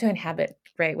we come to inhabit,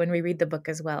 right, when we read the book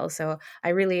as well. So I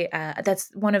really, that's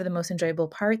one of the most enjoyable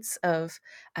parts of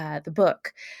the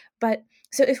book. But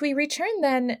so if we return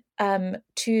then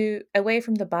to away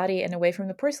from the body and away from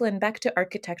the porcelain, back to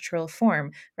architectural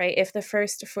form, right? If the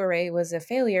first foray was a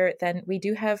failure, then we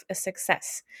do have a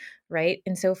success, right?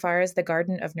 Insofar as the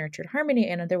Garden of Nurtured Harmony,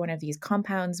 another one of these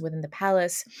compounds within the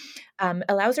palace,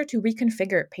 allows her to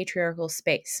reconfigure patriarchal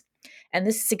space. And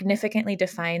this significantly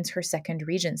defines her second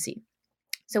regency.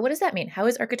 So what does that mean? How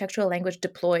is architectural language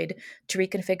deployed to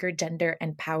reconfigure gender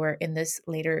and power in this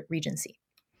later regency?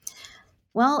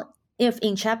 Well, if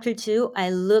in chapter 2 I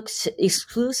looked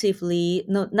exclusively,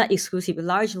 no, not exclusively,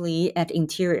 largely at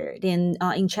interior, then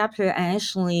in chapter I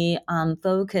actually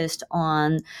focused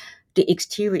on the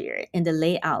exterior and the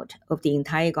layout of the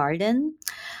entire garden.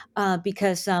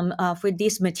 Because for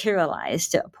this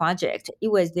materialized project, it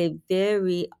was a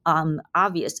very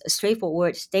obvious,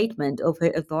 straightforward statement of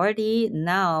her authority.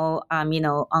 Now, not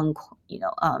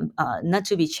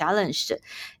to be challenged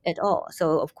at all.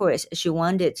 So, of course, she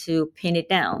wanted to pin it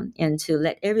down and to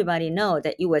let everybody know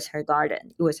that it was her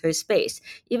garden, it was her space,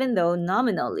 even though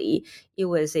nominally it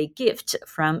was a gift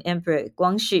from Emperor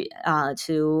Guangxu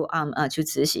to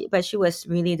Cixi, but she was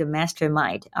really the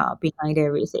mastermind behind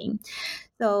everything.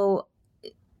 So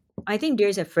I think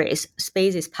there's a phrase,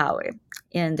 space is power.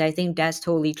 And I think that's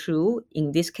totally true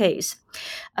in this case.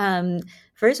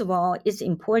 First of all, it's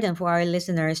important for our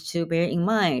listeners to bear in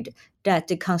mind that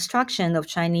the construction of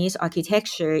Chinese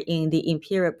architecture in the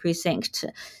imperial precinct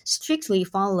strictly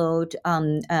followed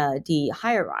the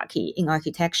hierarchy in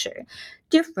architecture.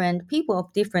 Different people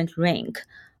of different rank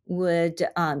would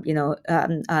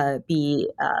be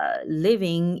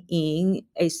living in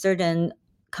a certain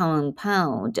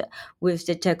compound with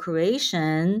the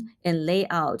decoration and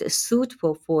layout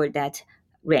suitable for that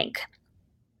rank.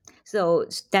 So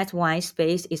that's why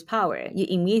space is power. You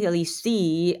immediately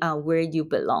see where you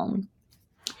belong.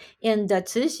 And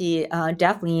Cixi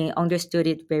definitely understood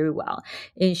it very well,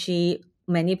 and she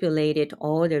manipulated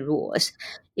all the rules.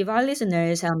 If our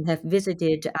listeners have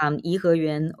visited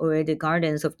Yiheyuan or the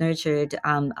Gardens of Nurtured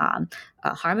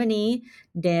Harmony,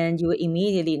 then you will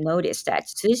immediately notice that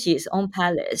Cixi's own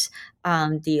palace,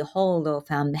 the Hall of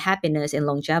Happiness and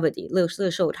Longevity, 乐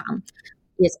寿堂,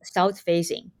 is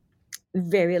south-facing.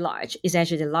 Very large. It's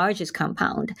actually the largest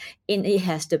compound, and it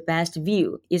has the best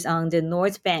view. It's on the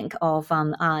north bank of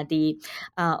the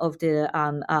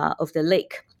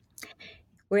lake.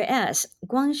 Whereas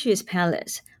Guangxu's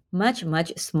palace, much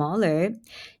smaller,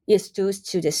 it stood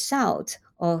to the south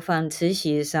of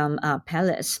Cixi's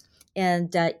palace,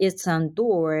 and its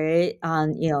door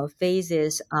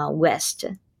faces west.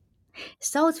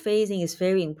 South facing is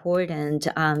very important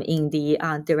in the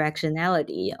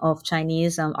directionality of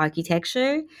Chinese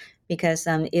architecture, because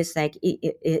it's like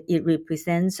it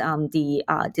represents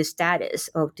the status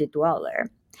of the dweller.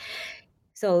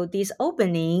 So this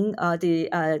opening, the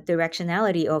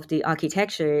directionality of the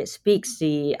architecture speaks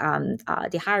the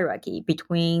hierarchy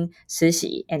between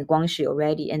Cixi and Guangxu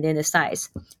already, and then the size,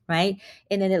 right,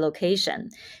 and then the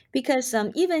location. Because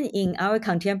even in our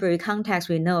contemporary context,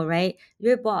 we know, right,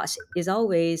 your boss is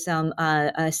always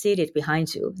seated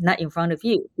behind you, not in front of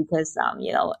you, because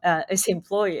as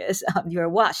employers, you're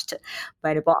watched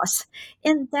by the boss,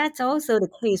 and that's also the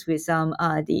case with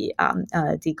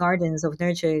the Gardens of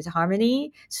Nurtured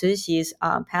Harmony. Cixi's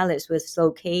palace is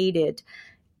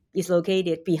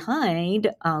located behind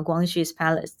Guangxu's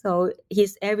palace, so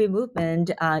his every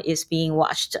movement is being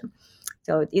watched.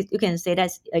 So you can say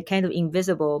that's a kind of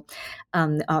invisible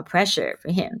pressure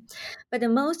for him. But the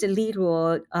most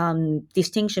literal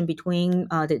distinction between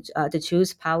the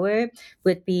two's power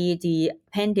would be the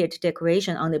pendant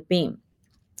decoration on the beam.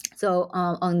 So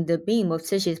on the beam of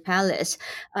Cixi's palace,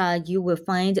 you will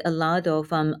find a lot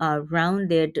of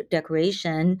rounded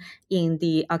decoration. In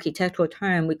the architectural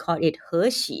term, we call it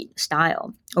Hexi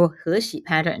style or Hexi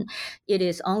pattern. It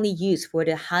is only used for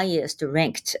the highest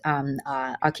ranked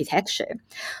architecture.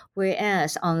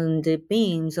 Whereas on the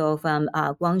beams of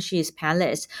Guangxu's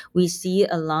palace, we see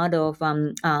a lot of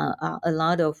rondelles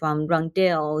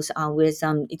with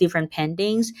different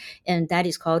pendants, and that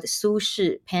is called Su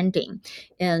Shi pendant,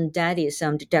 and that is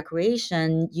the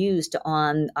decoration used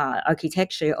on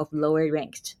architecture of lower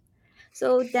ranked.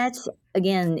 So that's,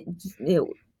 again,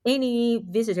 any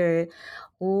visitor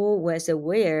who was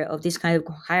aware of this kind of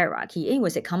hierarchy, it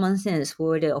was a common sense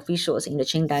for the officials in the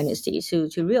Qing dynasty to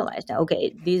realize that,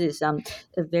 okay, this is a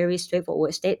very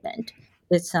straightforward statement.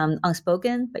 It's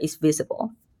unspoken, but it's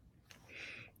visible.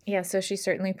 Yeah, so she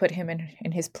certainly put him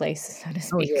in his place, so to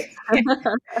speak. Oh,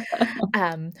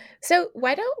 yes. So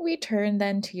why don't we turn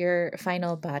then to your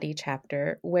final body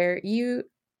chapter, where you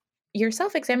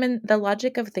yourself examine the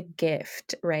logic of the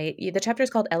gift, right? The chapter is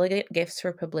called Elegant Gifts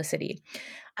for Publicity.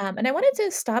 And I wanted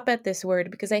to stop at this word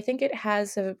because I think it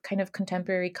has a kind of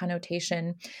contemporary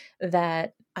connotation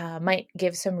that might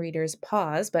give some readers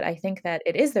pause, but I think that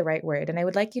it is the right word. And I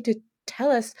would like you to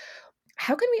tell us,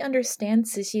 how can we understand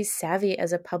Cixi's savvy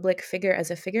as a public figure,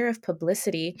 as a figure of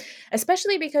publicity,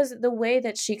 especially because the way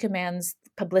that she commands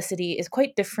publicity is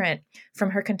quite different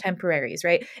from her contemporaries,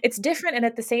 right? It's different, and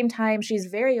at the same time, she's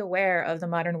very aware of the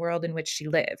modern world in which she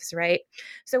lives, right?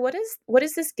 So what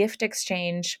is this gift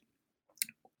exchange?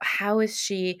 How is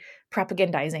she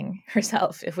propagandizing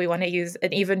herself, if we want to use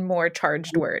an even more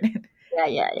charged word?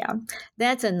 Yeah.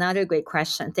 That's another great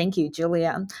question. Thank you,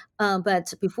 Julia.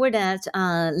 But before that,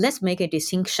 let's make a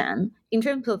distinction. In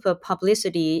terms of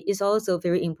publicity, it's also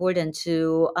very important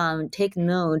to take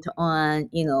note on,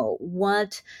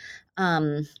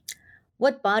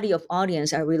 what body of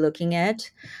audience are we looking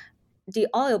at? The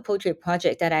oil portrait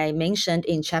project that I mentioned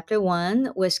in chapter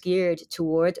 1 was geared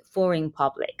toward foreign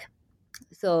public.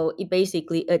 So it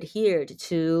basically adhered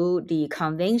to the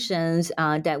conventions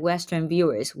that Western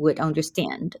viewers would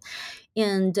understand.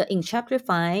 And in chapter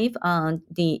 5,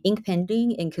 the ink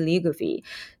painting and calligraphy,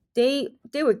 they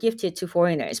were gifted to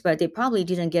foreigners, but they probably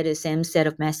didn't get the same set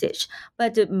of message.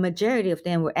 But the majority of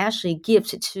them were actually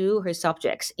gifted to her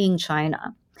subjects in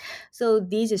China. So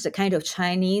this is a kind of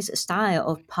Chinese style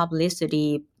of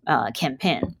publicity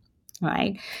campaign.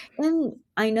 right? And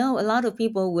I know a lot of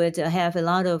people would have a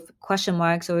lot of question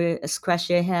marks or scratch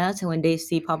their heads when they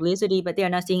see publicity, but they are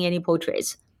not seeing any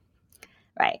portraits,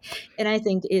 right? And I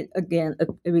think it again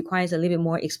it requires a little bit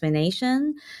more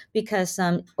explanation because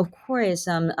of course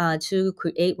to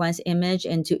create one's image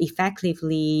and to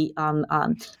effectively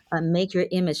make your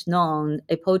image known,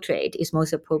 a portrait is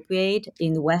most appropriate.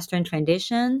 In the Western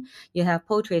tradition, you have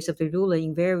portraits of the ruler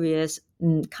in various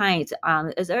kinds,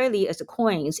 as early as the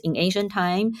coins in ancient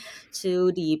time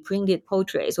to the printed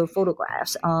portraits or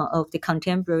photographs of the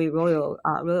contemporary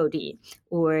royalty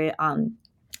or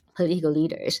political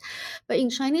leaders. But in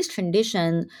Chinese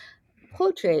tradition,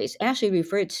 portraits actually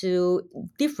refer to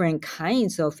different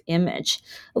kinds of image.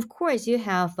 Of course, you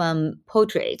have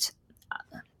portraits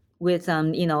with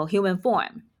human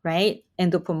form, right?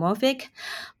 Anthropomorphic,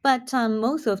 but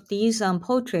most of these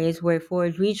portraits were for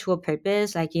ritual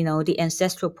purpose, like the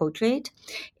ancestral portrait,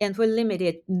 and for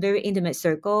limited, very intimate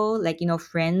circle, like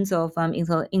friends of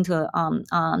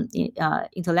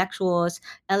intellectuals,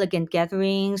 elegant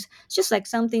gatherings, just like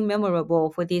something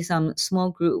memorable for this small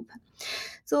group.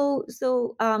 So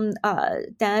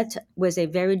that was a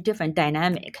very different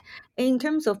dynamic in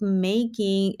terms of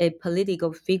making a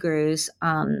political figure's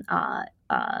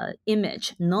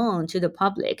image known to the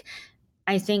public.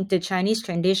 I think the Chinese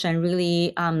tradition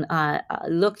really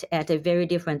looked at a very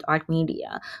different art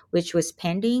media, which was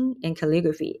painting and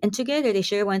calligraphy. And together they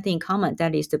share one thing in common,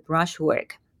 that is the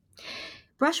brushwork.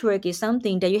 Brushwork is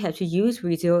something that you have to use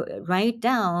with your write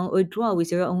down or draw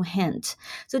with your own hand.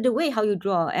 So the way how you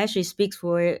draw actually speaks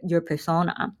for your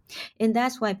persona. And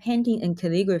that's why painting and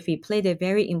calligraphy played a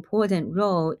very important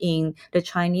role in the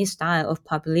Chinese style of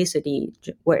publicity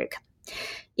work.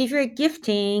 If you're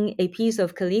gifting a piece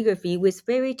of calligraphy with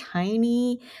very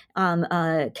tiny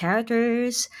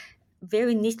characters,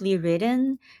 very neatly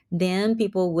written, then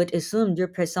people would assume your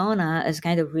persona is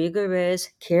kind of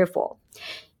rigorous, careful.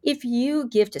 If you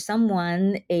gift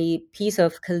someone a piece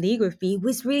of calligraphy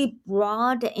with really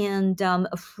broad and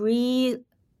free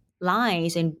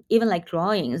lines and even like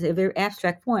drawings, very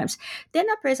abstract forms, then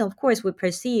that person, of course, would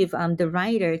perceive the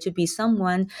writer to be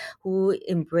someone who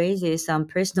embraces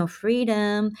personal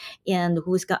freedom and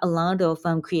who's got a lot of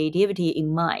creativity in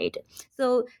mind.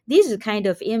 So this is kind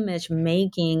of image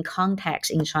making context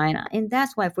in China. And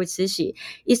that's why for Cixi,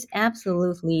 it's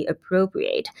absolutely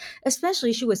appropriate,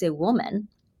 especially she was a woman.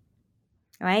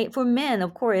 Right. For men,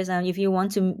 of course, if you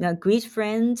want to greet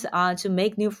friends, to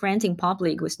make new friends in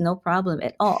public was no problem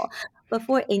at all. But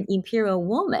for an imperial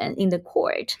woman in the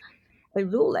court, a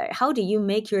ruler, how do you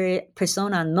make your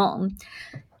persona known?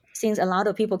 Since a lot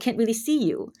of people can't really see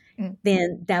you,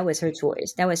 then that was her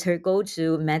choice. That was her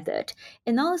go-to method.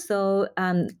 And also,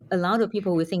 a lot of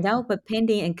people would think, oh, but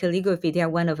painting and calligraphy, they are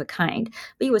one of a kind.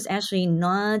 But it was actually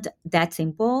not that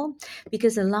simple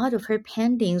because a lot of her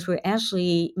paintings were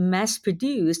actually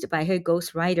mass-produced by her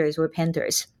ghostwriters or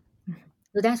painters.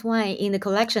 So that's why in the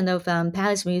collection of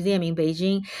Palace Museum in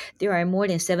Beijing, there are more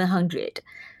than 700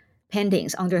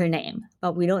 paintings under her name,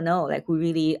 but we don't know like who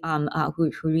really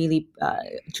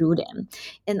drew them.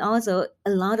 And also, a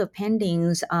lot of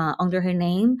paintings under her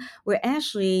name were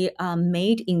actually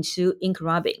made into ink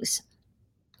rubbings.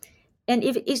 And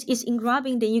if it's ink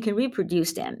rubbing, then you can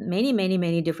reproduce them many, many,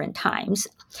 many different times.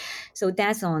 So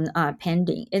that's on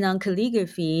painting. And on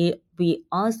calligraphy, we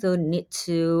also need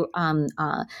to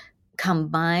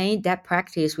combine that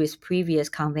practice with previous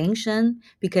convention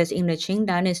because in the Qing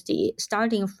dynasty,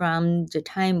 starting from the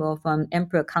time of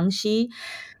Emperor Kangxi,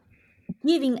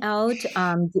 giving out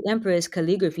the emperor's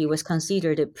calligraphy was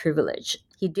considered a privilege.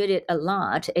 He did it a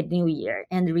lot at New Year,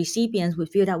 and the recipients would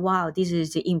feel that, wow, this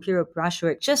is the imperial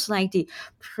brushwork, just like the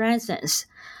presence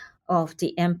of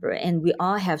the emperor, and we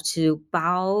all have to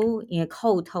bow in a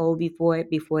kowtow before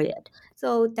it.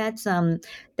 So that's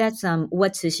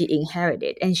what Cixi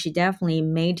inherited, and she definitely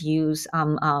made use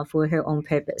for her own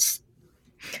purpose.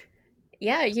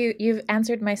 Yeah, you've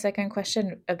answered my second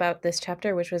question about this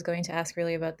chapter, which was going to ask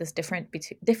really about this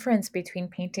difference between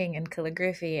painting and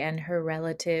calligraphy and her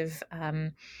relative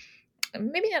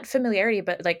maybe not familiarity,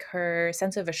 but like her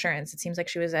sense of assurance. It seems like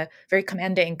she was a very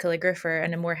commanding calligrapher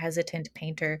and a more hesitant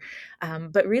painter,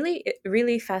 but really,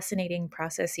 really fascinating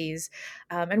processes.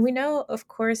 And we know, of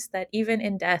course, that even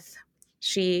in death,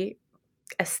 she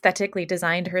aesthetically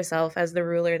designed herself as the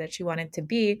ruler that she wanted to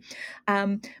be.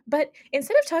 But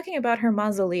instead of talking about her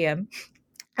mausoleum,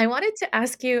 I wanted to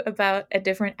ask you about a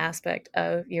different aspect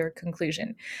of your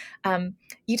conclusion.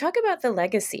 You talk about the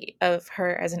legacy of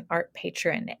her as an art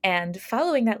patron and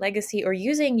following that legacy or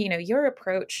using, your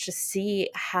approach to see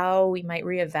how we might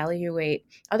reevaluate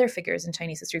other figures in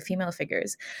Chinese history, female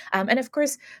figures. And of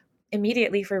course,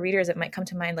 immediately for readers, it might come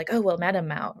to mind like, oh, well, Madame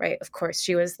Mao, right? Of course,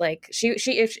 she was like, she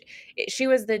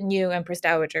was the new Empress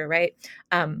Dowager, right?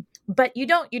 But you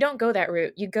don't go that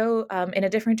route. You go in a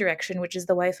different direction, which is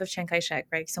the wife of Chiang Kai-shek,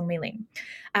 right, Song Mei-ling.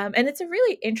 And it's a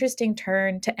really interesting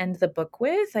turn to end the book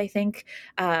with. I think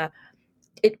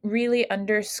it really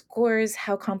underscores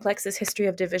how complex this history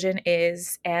of division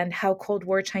is, and how Cold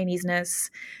War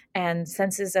Chineseness and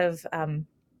senses of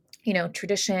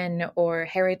tradition or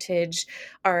heritage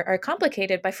are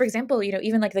complicated by, for example,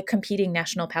 even like the competing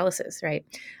national palaces, right?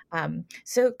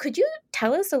 So could you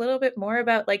tell us a little bit more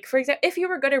about, like, for example, if you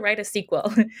were going to write a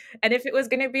sequel and if it was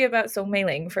going to be about Song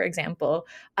Mei-ling, for example,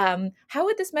 how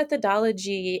would this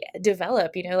methodology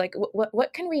develop? Like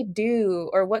what can we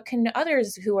do, or what can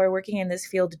others who are working in this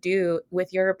field do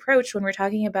with your approach when we're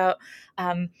talking about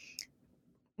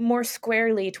more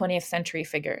squarely 20th century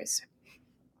figures?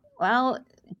 Well,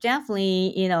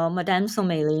 definitely, Madame Song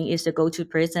Mei-ling is the go-to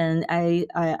person. I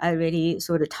already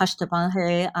sort of touched upon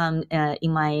her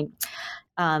in my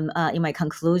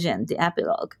conclusion, the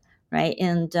epilogue, right?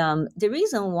 And the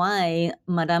reason why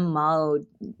Madame Mao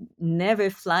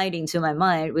never flied into my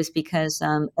mind was because,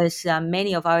 as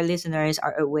many of our listeners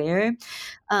are aware,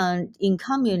 in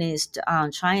communist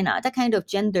China, that kind of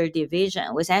gender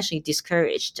division was actually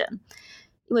discouraged.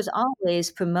 It was always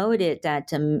promoted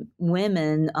that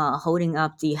women are holding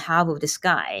up the half of the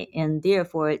sky, and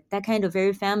therefore that kind of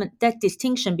that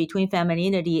distinction between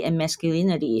femininity and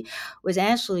masculinity was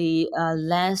actually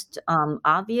less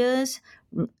obvious.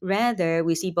 Rather,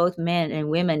 we see both men and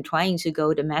women trying to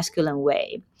go the masculine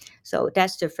way. So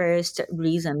that's the first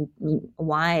reason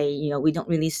why we don't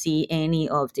really see any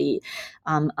of the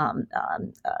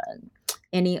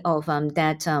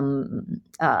that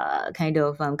kind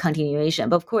of continuation.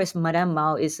 But of course, Madame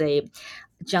Mao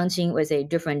Jiang Qing was a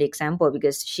different example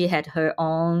because she had her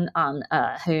own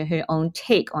her own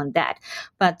take on that.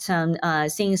 But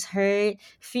since her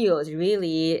field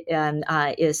really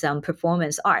is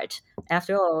performance art,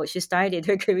 after all, she started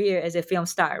her career as a film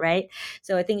star, right?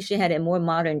 So I think she had a more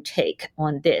modern take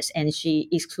on this, and she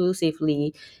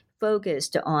exclusively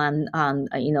focused on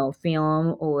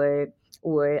film or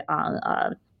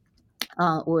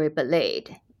ballet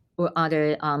or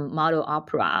other model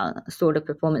opera sort of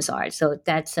performance art. So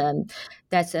that's a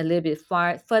little bit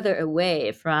further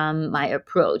away from my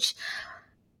approach.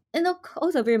 And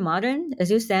also very modern,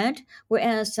 as you said.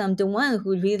 Whereas the one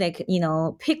who really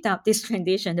picked up this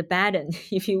tradition, the baton,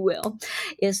 if you will,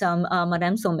 is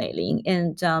Madame Song Mei-ling.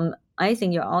 And I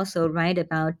think you're also right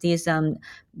about this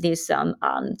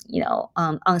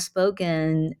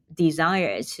unspoken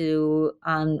desire to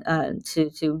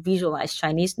visualize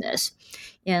Chineseness,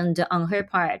 and on her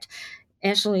part,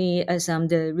 actually, as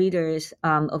the readers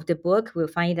of the book will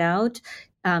find out,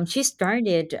 she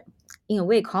started in a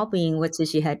way copying what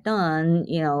she had done,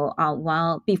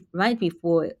 right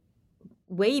before,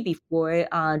 way before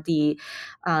the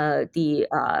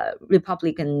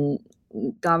Republican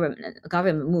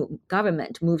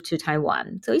government moved to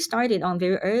Taiwan. So it started on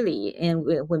very early, and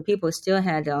when people still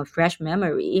had a fresh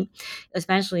memory,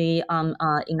 especially in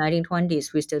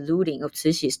 1920s with the looting of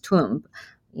Cixi's tomb.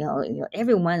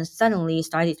 Everyone suddenly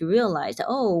started to realize,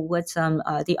 what's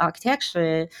the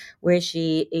architecture where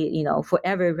she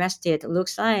forever rested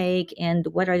looks like, and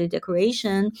what are the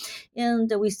decoration,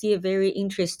 and we see a very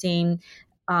interesting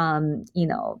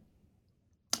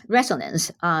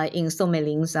resonance in Song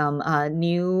Mei-ling's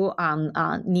new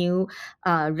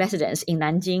residence in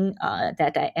Nanjing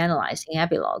that I analyzed in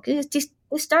epilogue.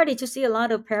 We started to see a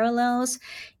lot of parallels,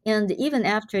 and even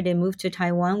after they moved to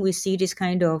Taiwan, we see this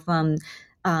kind of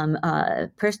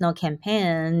personal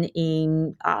campaign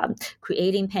in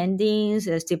creating paintings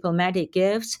as diplomatic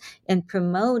gifts and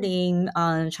promoting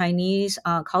Chinese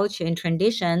culture and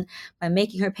tradition by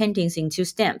making her paintings into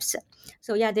stamps.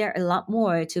 So yeah, there are a lot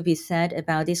more to be said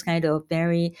about this kind of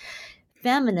very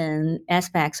feminine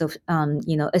aspects of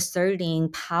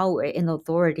asserting power and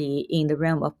authority in the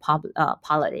realm of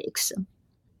politics.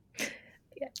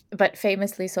 But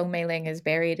famously, Song Mei-ling is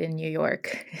buried in New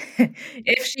York.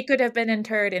 If she could have been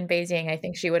interred in Beijing, I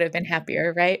think she would have been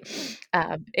happier, right?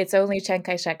 It's only Chiang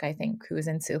Kai-shek, I think, who's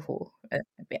in Sihu.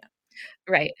 Yeah,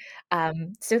 right.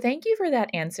 So thank you for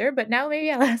that answer. But now maybe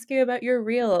I'll ask you about your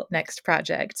real next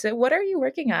project. So what are you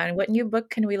working on? What new book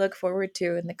can we look forward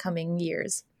to in the coming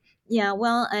years? Yeah,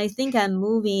 well, I think I'm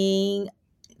moving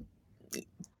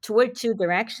toward two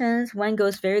directions. One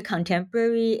goes very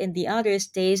contemporary, and the other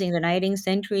stays in the 19th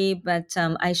century. But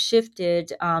I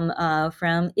shifted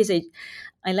from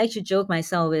I like to joke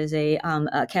myself as a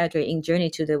character in Journey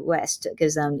to the West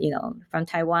because from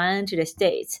Taiwan to the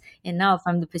States and now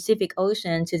from the Pacific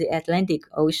Ocean to the Atlantic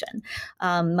Ocean.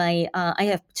 My I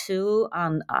have two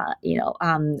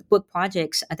book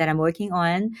projects that I'm working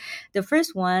on. The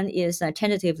first one is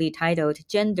tentatively titled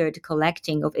 "Gendered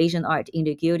Collecting of Asian Art in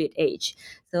the Gilded Age."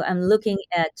 So I'm looking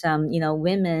at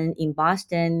women in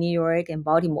Boston, New York, and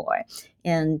Baltimore,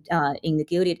 and in the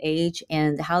Gilded Age,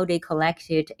 and how they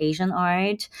collected Asian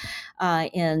art,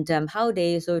 and how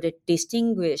they sort of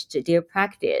distinguished their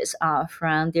practice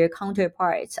from their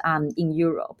counterparts in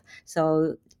Europe.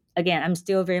 So again, I'm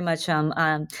still very much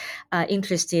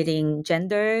interested in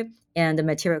gender and the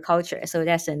material culture. So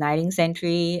that's the 19th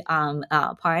century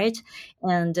part.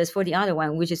 And as for the other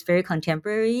one, which is very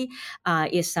contemporary,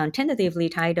 is tentatively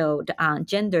titled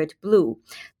Gendered Blue,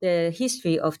 the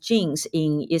history of jeans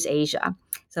in East Asia.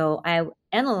 So I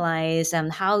analyze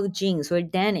how jeans or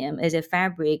denim as a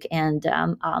fabric and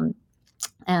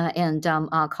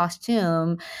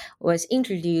costume was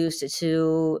introduced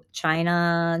to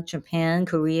China, Japan,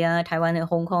 Korea, Taiwan, and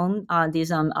Hong Kong,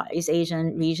 these East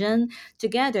Asian region,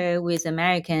 together with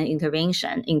American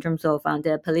intervention in terms of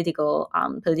the political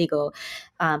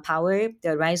power,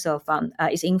 the rise of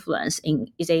its influence in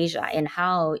East Asia, and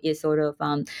how it sort of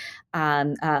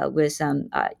was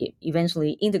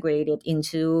eventually integrated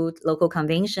into local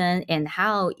convention, and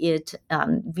how it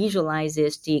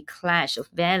visualizes the clash of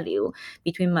value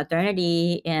between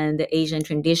modernity and the Asian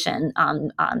tradition,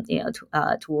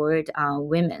 toward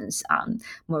women's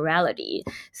morality.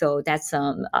 So that's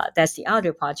the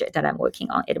other project that I'm working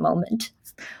on at the moment.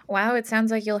 Wow, it sounds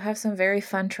like you'll have some very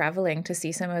fun traveling to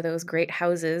see some of those great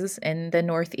houses in the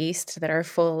Northeast that are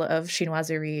full of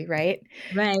chinoiserie, right?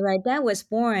 Right. That was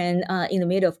born in the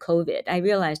middle of COVID. I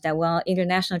realized that, well,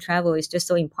 international travel is just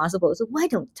so impossible. So why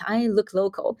don't I look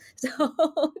local? So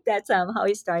that's how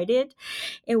it started.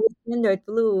 And with Gendered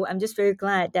Blue, I'm just very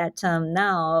glad that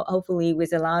now, hopefully,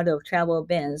 with a lot of travel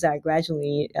bans are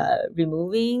gradually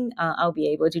removing, I'll be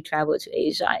able to travel to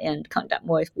Asia and conduct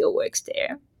more field works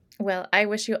there. Well, I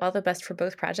wish you all the best for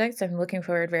both projects. I'm looking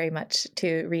forward very much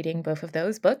to reading both of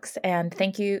those books. And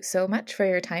thank you so much for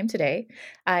your time today.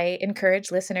 I encourage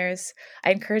listeners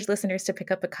to pick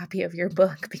up a copy of your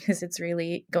book because it's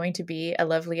really going to be a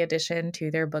lovely addition to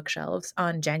their bookshelves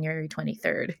on January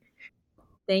 23rd.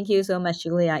 Thank you so much,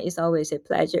 Julia. It's always a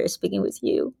pleasure speaking with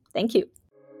you. Thank you.